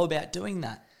to go about doing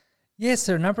that. Yes,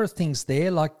 there are a number of things there,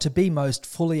 like to be most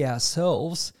fully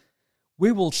ourselves.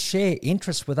 We will share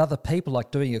interests with other people,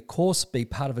 like doing a course, be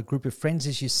part of a group of friends,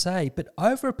 as you say, but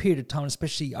over a period of time,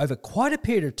 especially over quite a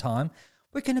period of time,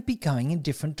 we're going to be going in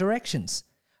different directions.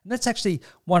 And that's actually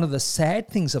one of the sad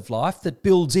things of life that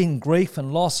builds in grief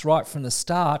and loss right from the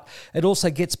start. It also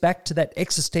gets back to that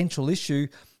existential issue,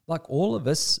 like all of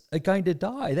us are going to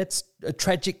die. That's a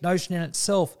tragic notion in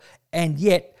itself. And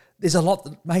yet there's a lot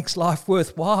that makes life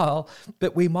worthwhile,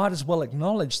 but we might as well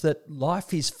acknowledge that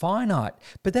life is finite.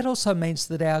 But that also means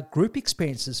that our group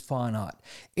experience is finite.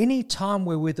 Any time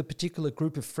we're with a particular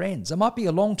group of friends, it might be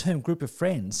a long-term group of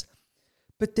friends,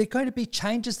 but there are going to be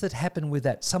changes that happen with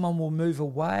that. Someone will move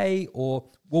away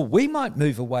we might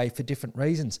move away for different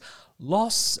reasons.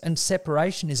 Loss and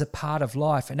separation is a part of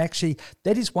life. And actually,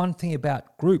 that is one thing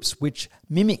about groups which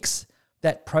mimics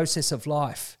that process of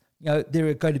life. There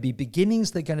are going to be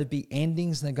beginnings, there are going to be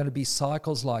endings, and there are going to be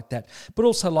cycles like that. But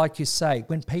also, like you say,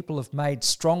 when people have made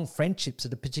strong friendships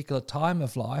at a particular time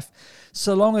of life,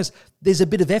 so long as there's a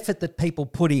bit of effort that people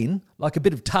put in, like a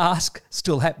bit of task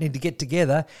still happening to get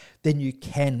together, then you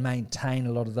can maintain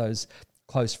a lot of those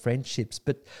close friendships.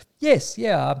 But yes,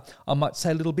 I might say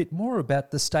a little bit more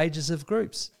about the stages of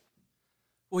groups.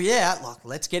 Well, yeah,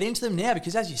 let's get into them now,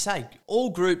 because as you say, all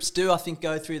groups do, I think,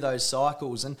 go through those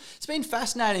cycles. And it's been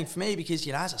fascinating for me because,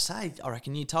 as I say, I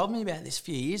reckon you told me about this a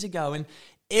few years ago, and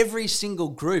every single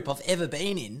group I've ever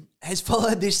been in has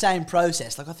followed this same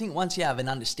process. I think once you have an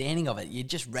understanding of it, you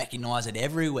just recognise it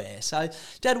everywhere. So,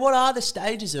 Dad, what are the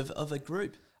stages of a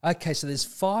group? Okay, so there's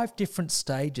 5 different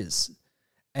stages.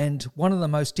 And one of the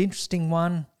most interesting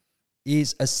one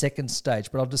is a second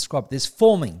stage, but I'll describe it. There's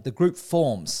forming, the group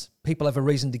forms. People have a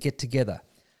reason to get together.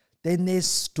 Then there's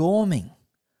storming.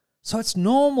 So it's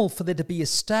normal for there to be a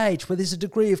stage where there's a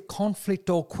degree of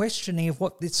conflict or questioning of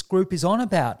what this group is on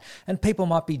about. And people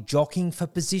might be jockeying for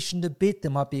position a bit.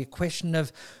 There might be a question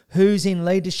of who's in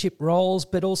leadership roles,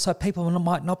 but also people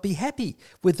might not be happy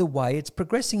with the way it's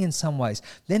progressing in some ways.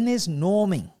 Then there's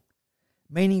norming,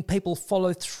 meaning people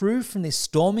follow through from this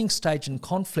storming stage and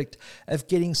conflict of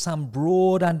getting some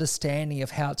broad understanding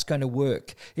of how it's going to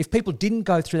work. If people didn't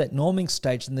go through that norming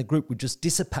stage, then the group would just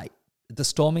dissipate at the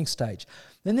storming stage.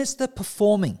 Then there's the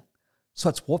performing. So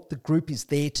it's what the group is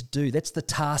there to do. That's the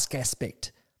task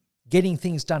aspect. Getting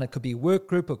things done. It could be a work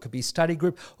group, or it could be a study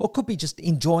group, or it could be just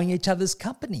enjoying each other's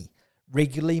company.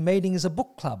 Regularly meeting as a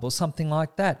book club or something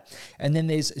like that. And then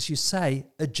there's, as you say,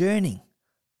 a journey.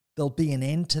 There'll be an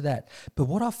end to that. But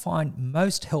what I find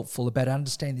most helpful about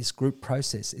understanding this group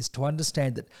process is to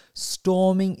understand that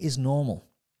storming is normal.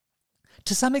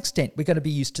 To some extent, we're going to be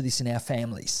used to this in our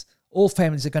families. All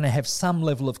families are going to have some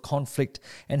level of conflict,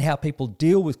 and how people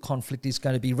deal with conflict is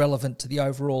going to be relevant to the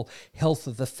overall health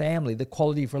of the family, the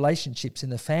quality of relationships in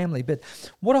the family. But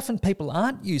what often people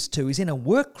aren't used to is in a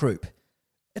work group,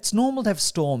 it's normal to have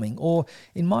storming. Or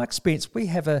in my experience, we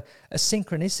have a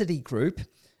synchronicity group,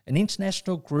 an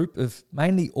international group of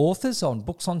mainly authors on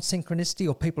books on synchronicity,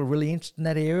 or people really interested in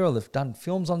that area, or they've done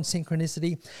films on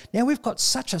synchronicity. Now, we've got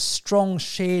such a strong,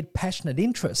 shared, passionate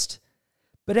interest.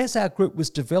 But as our group was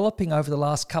developing over the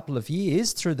last couple of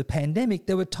years through the pandemic,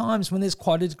 there were times when there's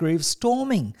quite a degree of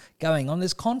storming going on,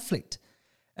 there's conflict.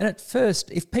 And at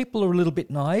first, if people are a little bit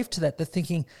naive to that, they're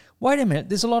thinking, wait a minute,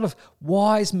 there's a lot of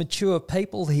wise, mature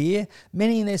people here,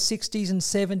 many in their 60s and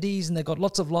 70s, and they've got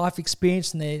lots of life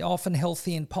experience, and they're often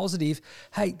healthy and positive.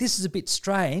 Hey, this is a bit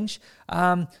strange.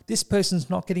 This person's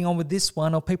not getting on with this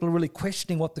one, or people are really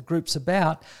questioning what the group's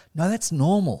about. No, that's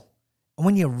normal. And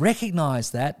when you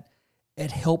recognise that, it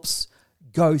helps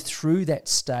go through that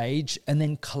stage and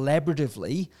then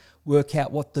collaboratively work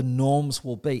out what the norms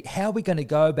will be. How are we going to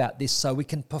go about this so we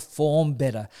can perform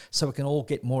better, so we can all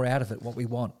get more out of it, what we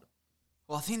want?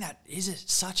 Well, I think that is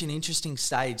such an interesting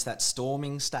stage, that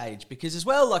storming stage, because as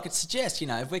well, it suggests,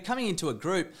 if we're coming into a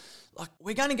group,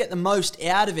 we're going to get the most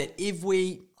out of it if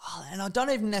we, and I don't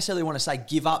even necessarily want to say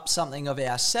give up something of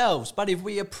ourselves, but if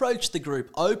we approach the group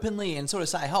openly and sort of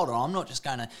say, hold on, I'm not just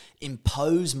going to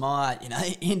impose my,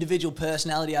 individual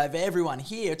personality over everyone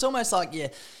here. It's almost like you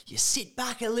sit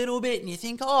back a little bit and you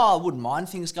think, I wouldn't mind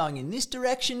things going in this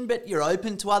direction, but you're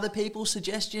open to other people's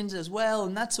suggestions as well,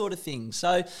 and that sort of thing.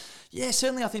 So, yeah,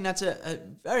 certainly I think that's a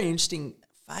very interesting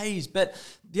phase. But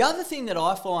the other thing that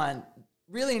I find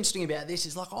really interesting about this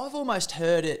is I've almost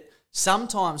heard it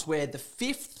sometimes where the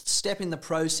 5th step in the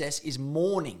process is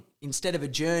mourning instead of a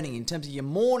journey, in terms of you're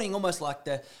mourning almost like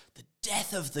the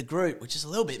death of the group, which is a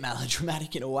little bit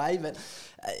melodramatic in a way, but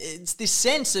it's this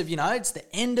sense of, it's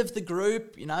the end of the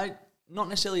group, not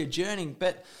necessarily adjourning.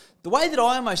 But the way that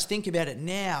I almost think about it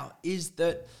now is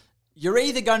that you're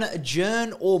either going to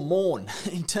adjourn or mourn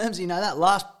in terms of, that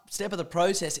last step of the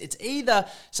process. It's either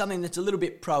something that's a little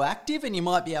bit proactive and you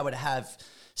might be able to have,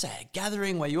 say, a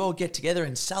gathering where you all get together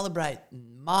and celebrate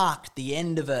and mark the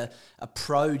end of a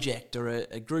project or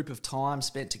a group of time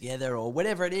spent together or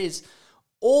whatever it is.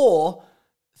 Or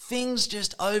things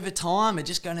just over time are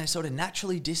just going to sort of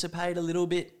naturally dissipate a little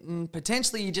bit, and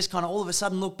potentially you just kind of all of a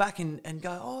sudden look back and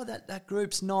go, oh, that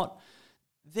group's not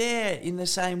there in the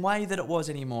same way that it was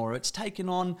anymore. It's taken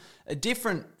on a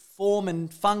different form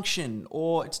and function,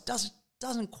 or it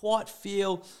doesn't quite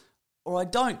feel, or I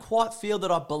don't quite feel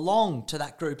that I belong to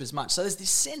that group as much. So there's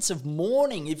this sense of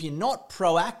mourning if you're not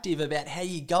proactive about how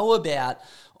you go about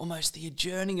almost the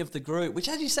adjourning of the group, which,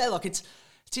 as you say, like it's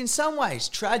in some ways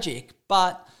tragic,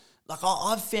 but like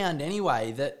I've found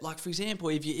anyway that, like, for example,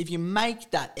 if you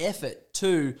make that effort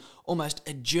to almost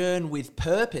adjourn with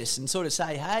purpose and sort of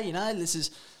say, hey, this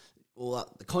is,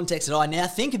 well, the context that I now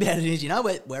think about it is,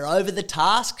 we're over the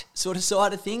task sort of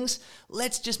side of things.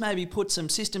 Let's just maybe put some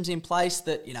systems in place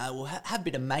that, will have a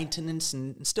bit of maintenance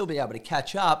and still be able to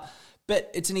catch up.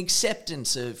 But it's an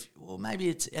acceptance of, well, maybe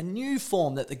it's a new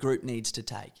form that the group needs to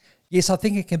take. Yes, I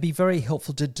think it can be very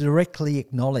helpful to directly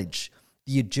acknowledge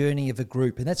the journey of a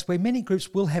group. And that's where many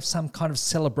groups will have some kind of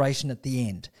celebration at the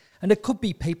end. And it could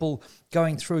be people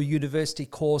going through a university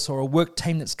course or a work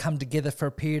team that's come together for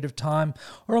a period of time,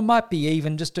 or it might be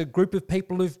even just a group of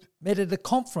people who've met at a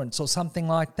conference or something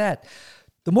like that.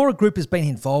 The more a group has been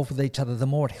involved with each other, the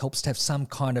more it helps to have some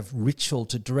kind of ritual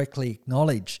to directly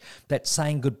acknowledge that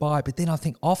saying goodbye. But then I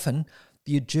think often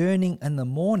the adjourning and the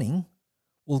mourning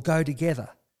will go together,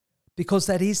 because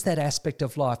that is that aspect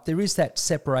of life. There is that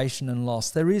separation and loss.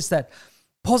 There is that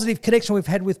positive connection we've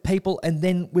had with people, and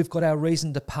then we've got our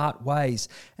reason to part ways.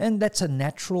 And that's a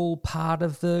natural part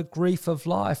of the grief of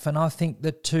life. And I think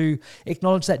that to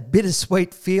acknowledge that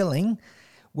bittersweet feeling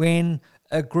when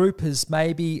a group has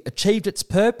maybe achieved its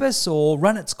purpose or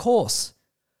run its course,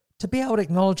 to be able to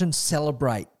acknowledge and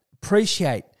celebrate,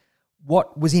 appreciate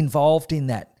what was involved in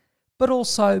that, but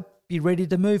also be ready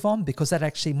to move on, because that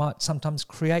actually might sometimes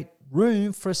create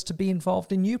room for us to be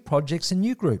involved in new projects and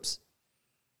new groups.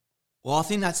 Well, I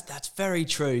think that's very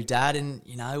true, Dad. And,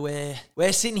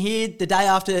 we're sitting here the day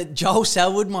after Joel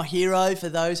Selwood, my hero, for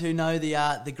those who know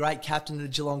the great captain of the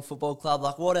Geelong Football Club.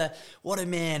 Like, what a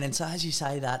man. And so as you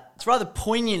say that, it's rather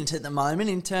poignant at the moment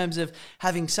in terms of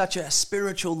having such a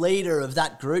spiritual leader of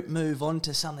that group move on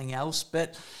to something else.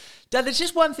 But, Dad, there's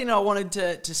just one thing I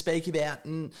wanted to speak about,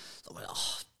 and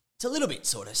it's a little bit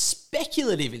sort of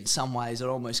speculative in some ways, I'd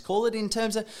almost call it, in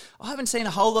terms of, I haven't seen a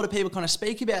whole lot of people kind of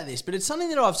speak about this, but it's something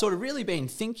that I've sort of really been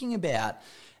thinking about.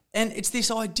 And it's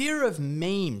this idea of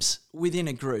memes within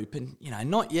a group, and,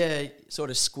 not your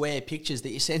sort of square pictures that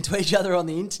you send to each other on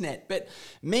the internet, but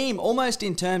meme almost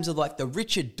in terms of like the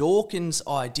Richard Dawkins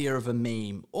idea of a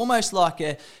meme, almost like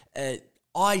a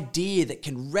idea that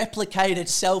can replicate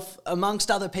itself amongst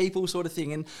other people, sort of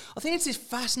thing. And I think it's this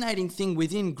fascinating thing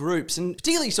within groups, and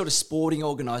particularly sort of sporting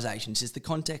organisations is the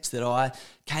context that I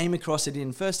came across it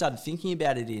in, first started thinking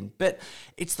about it in. But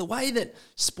it's the way that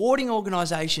sporting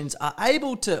organisations are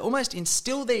able to almost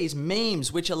instill these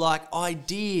memes, which are like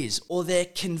ideas, or they're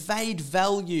conveyed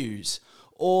values,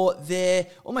 or they're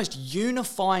almost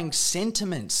unifying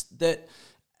sentiments that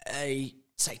a,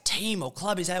 say, team or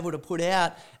club is able to put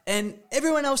out, and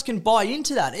everyone else can buy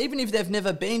into that. Even if they've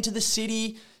never been to the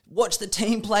city, watch the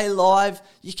team play live,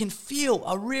 you can feel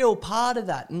a real part of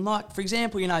that. And like, for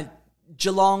example,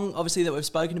 Geelong, obviously, that we've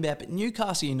spoken about, but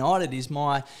Newcastle United is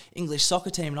my English soccer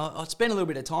team, and I spent a little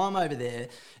bit of time over there.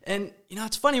 And,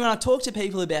 it's funny, when I talk to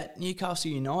people about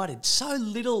Newcastle United, so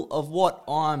little of what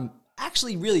I'm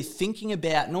actually really thinking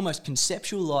about and almost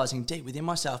conceptualising deep within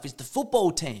myself is the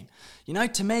football team.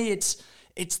 To me,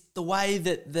 it's the way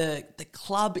that the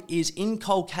club is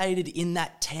inculcated in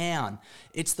that town.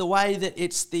 It's the way that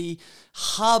it's the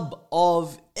hub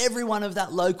of everyone of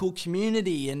that local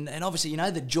community. And obviously,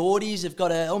 the Geordies have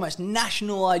got a almost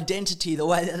national identity, the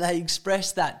way that they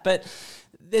express that. But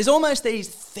there's almost these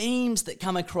themes that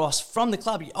come across from the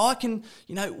club. I can,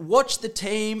 watch the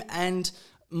team, and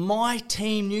my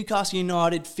team, Newcastle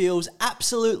United, feels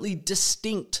absolutely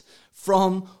distinct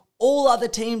from all other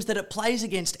teams that it plays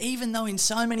against, even though in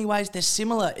so many ways they're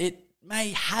similar. It may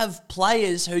have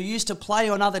players who used to play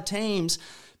on other teams,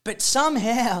 But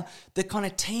somehow the kind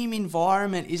of team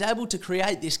environment is able to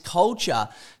create this culture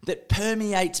that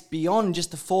permeates beyond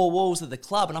just the four walls of the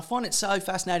club. And I find it so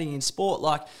fascinating in sport,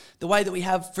 like the way that we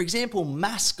have, for example,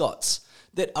 mascots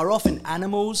that are often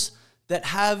animals that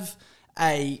have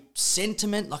a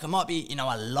sentiment, like it might be,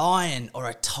 a lion or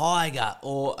a tiger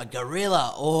or a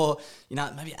gorilla or,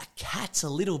 maybe a cat's a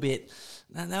little bit.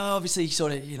 They were obviously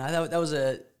sort of, that was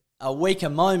a weaker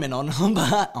moment on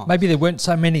but maybe there weren't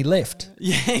so many left.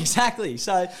 Yeah, exactly.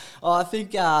 So I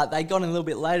think they got in a little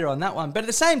bit later on that one. But at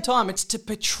the same time, it's to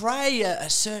portray a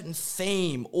certain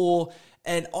theme or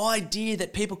an idea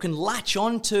that people can latch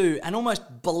onto and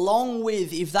almost belong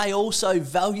with if they also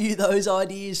value those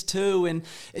ideas too. And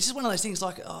it's just one of those things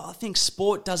like, I think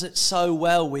sport does it so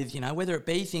well with, whether it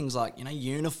be things like,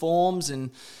 uniforms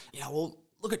and,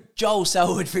 look at Joel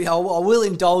Selwood. I will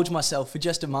indulge myself for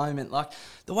just a moment. Like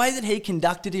the way that he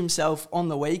conducted himself on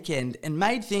the weekend and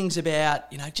made things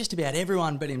about, just about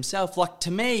everyone but himself. Like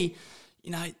to me,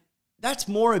 that's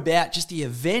more about just the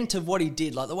event of what he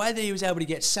did. Like the way that he was able to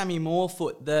get Sammy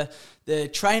Morefoot, the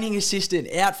training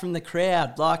assistant, out from the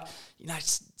crowd. Like,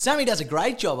 Sammy does a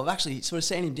great job. I've actually sort of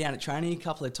seen him down at training a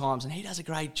couple of times and he does a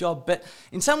great job. But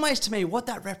in some ways to me, what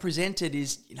that represented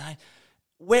is,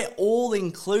 we're all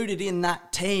included in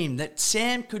that team. That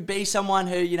Sam could be someone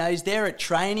who, is there at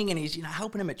training and he's,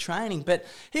 helping him at training. But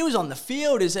he was on the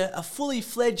field as a fully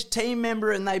fledged team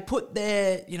member and they put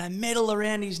their, medal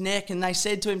around his neck and they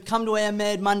said to him, come to our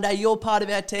Mad Monday, you're part of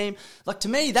our team. Like to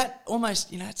me, that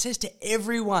almost, it says to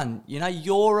everyone,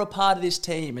 you're a part of this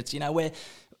team. It's, where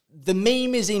the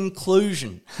meme is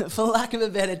inclusion, for lack of a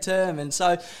better term. And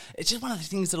so it's just one of the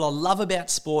things that I love about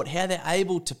sport, how they're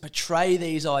able to portray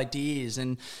these ideas.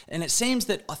 And it seems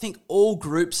that I think all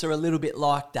groups are a little bit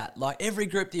like that. Like every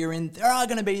group that you're in, there are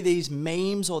going to be these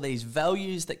memes or these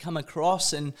values that come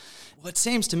across. And it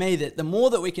seems to me that the more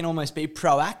that we can almost be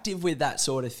proactive with that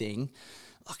sort of thing,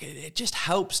 like it just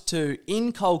helps to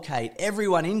inculcate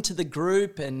everyone into the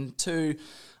group and to,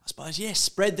 I suppose,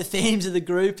 spread the themes of the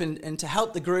group and to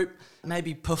help the group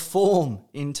maybe perform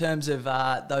in terms of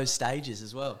those stages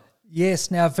as well.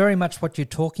 Yes, now very much what you're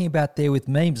talking about there with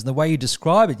memes and the way you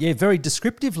describe it, very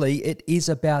descriptively, it is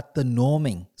about the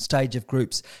norming stage of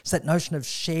groups. It's that notion of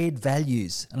shared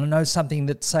values. And I know something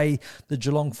that, say, the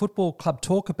Geelong Football Club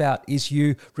talk about is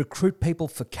you recruit people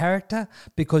for character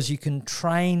because you can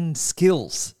train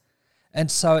skills. And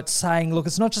so it's saying, look,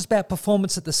 it's not just about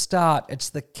performance at the start, it's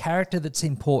the character that's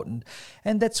important.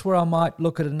 And that's where I might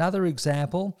look at another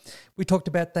example. We talked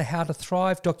about the How to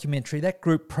Thrive documentary, that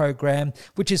group program,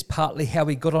 which is partly how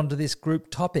we got onto this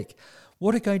group topic.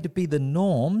 What are going to be the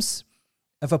norms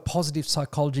of a positive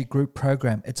psychology group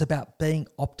program? It's about being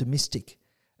optimistic.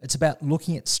 It's about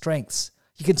looking at strengths.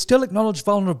 You can still acknowledge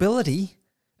vulnerability.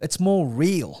 It's more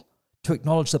real to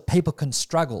acknowledge that people can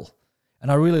struggle.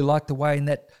 And I really like the way in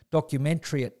that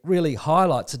documentary it really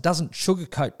highlights, it doesn't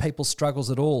sugarcoat people's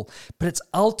struggles at all, but it's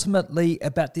ultimately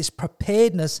about this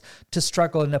preparedness to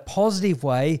struggle in a positive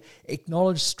way,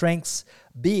 acknowledge strengths,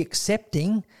 be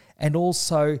accepting, and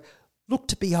also look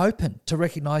to be open to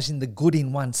recognising the good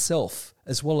in oneself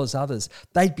as well as others.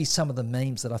 They'd be some of the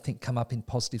memes that I think come up in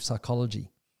positive psychology.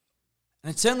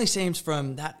 And it certainly seems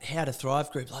from that How to Thrive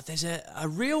group, like there's a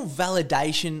real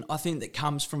validation, I think, that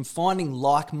comes from finding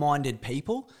like-minded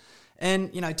people.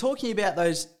 And, talking about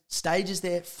those stages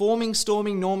there, forming,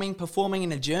 storming, norming, performing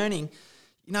and adjourning,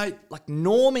 like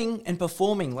norming and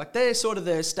performing, like they're sort of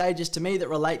the stages to me that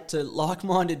relate to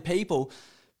like-minded people.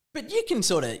 But you can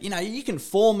sort of, you can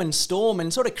form and storm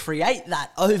and sort of create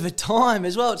that over time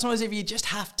as well. It's not as if you just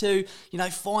have to,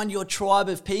 find your tribe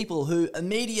of people who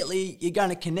immediately you're going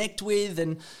to connect with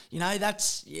and,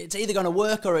 it's either going to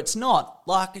work or it's not.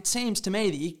 Like it seems to me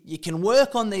that you can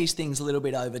work on these things a little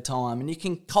bit over time and you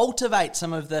can cultivate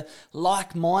some of the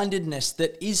like-mindedness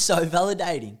that is so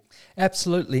validating.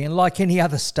 Absolutely. And like any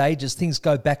other stages, things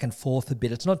go back and forth a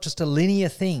bit. It's not just a linear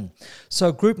thing. So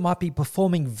a group might be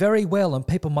performing very well and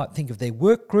people might think of their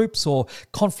work groups or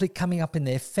conflict coming up in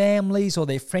their families or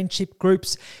their friendship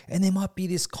groups. And there might be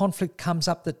this conflict comes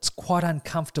up that's quite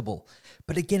uncomfortable.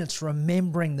 But again, it's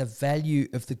remembering the value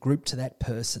of the group to that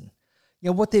person.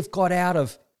 What they've got out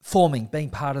of forming, being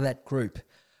part of that group.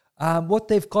 What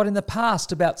they've got in the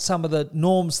past about some of the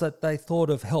norms that they thought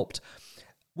have helped.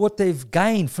 What they've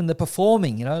gained from the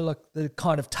performing, like the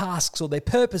kind of tasks or their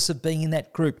purpose of being in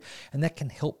that group. And that can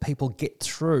help people get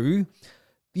through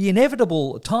the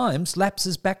inevitable at times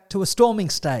lapses back to a storming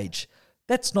stage.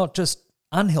 That's not just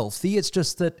unhealthy, it's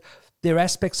just that there are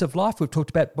aspects of life we've talked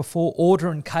about before, order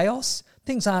and chaos.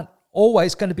 Things aren't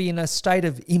always going to be in a state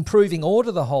of improving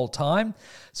order the whole time.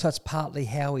 So it's partly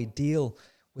how we deal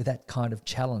with that kind of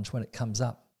challenge when it comes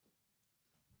up.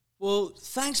 Well,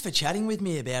 thanks for chatting with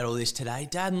me about all this today,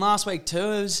 Dad. And last week too,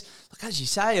 it was, like as you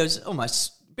say, it was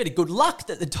almost a bit of good luck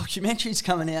that the documentary's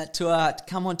coming out to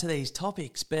come onto these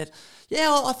topics. But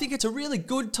yeah, I think it's a really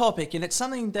good topic, and it's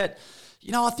something that,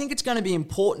 I think it's going to be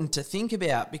important to think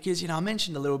about because, I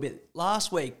mentioned a little bit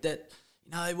last week that,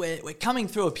 we're coming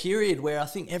through a period where I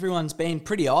think everyone's been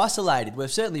pretty isolated.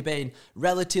 We've certainly been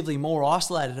relatively more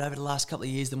isolated over the last couple of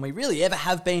years than we really ever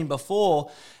have been before.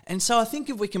 And so I think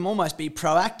if we can almost be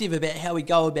proactive about how we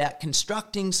go about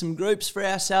constructing some groups for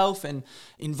ourselves and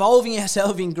involving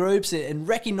ourselves in groups and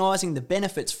recognising the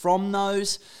benefits from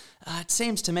those, it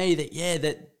seems to me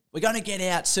that we're going to get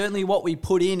out certainly what we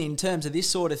put in terms of this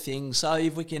sort of thing. So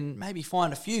if we can maybe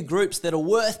find a few groups that are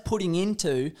worth putting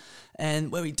into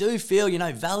and where we do feel,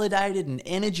 validated and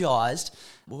energised,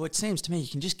 well, it seems to me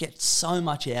you can just get so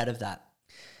much out of that.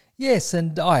 Yes,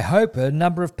 and I hope a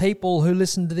number of people who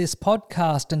listen to this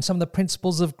podcast and some of the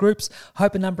principles of groups,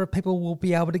 hope a number of people will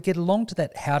be able to get along to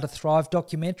that How to Thrive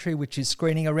documentary, which is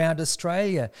screening around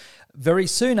Australia very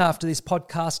soon after this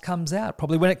podcast comes out.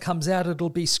 Probably when it comes out, it'll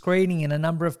be screening in a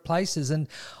number of places. And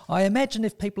I imagine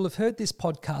if people have heard this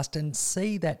podcast and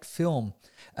see that film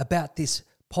about this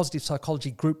positive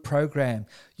psychology group program,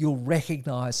 you'll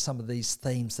recognise some of these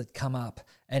themes that come up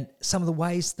and some of the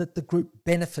ways that the group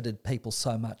benefited people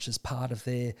so much as part of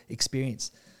their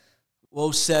experience.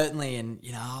 Well, certainly, and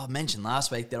I mentioned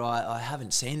last week that I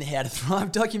haven't seen the How to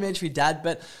Thrive documentary, Dad,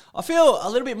 but I feel a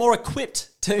little bit more equipped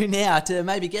to now to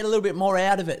maybe get a little bit more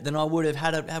out of it than I would have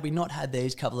had we not had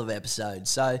these couple of episodes.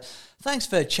 So thanks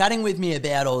for chatting with me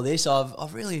about all this.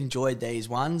 I've really enjoyed these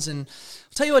ones, and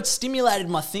I'll tell you what stimulated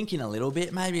my thinking a little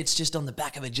bit. Maybe it's just on the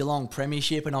back of a Geelong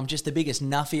premiership and I'm just the biggest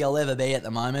nuffy I'll ever be at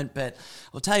the moment, but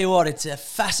I'll tell you what, it's a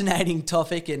fascinating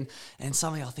topic and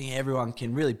something I think everyone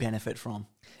can really benefit from.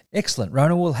 Excellent.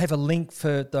 Rona, we'll have a link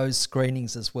for those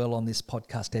screenings as well on this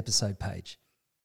podcast episode page.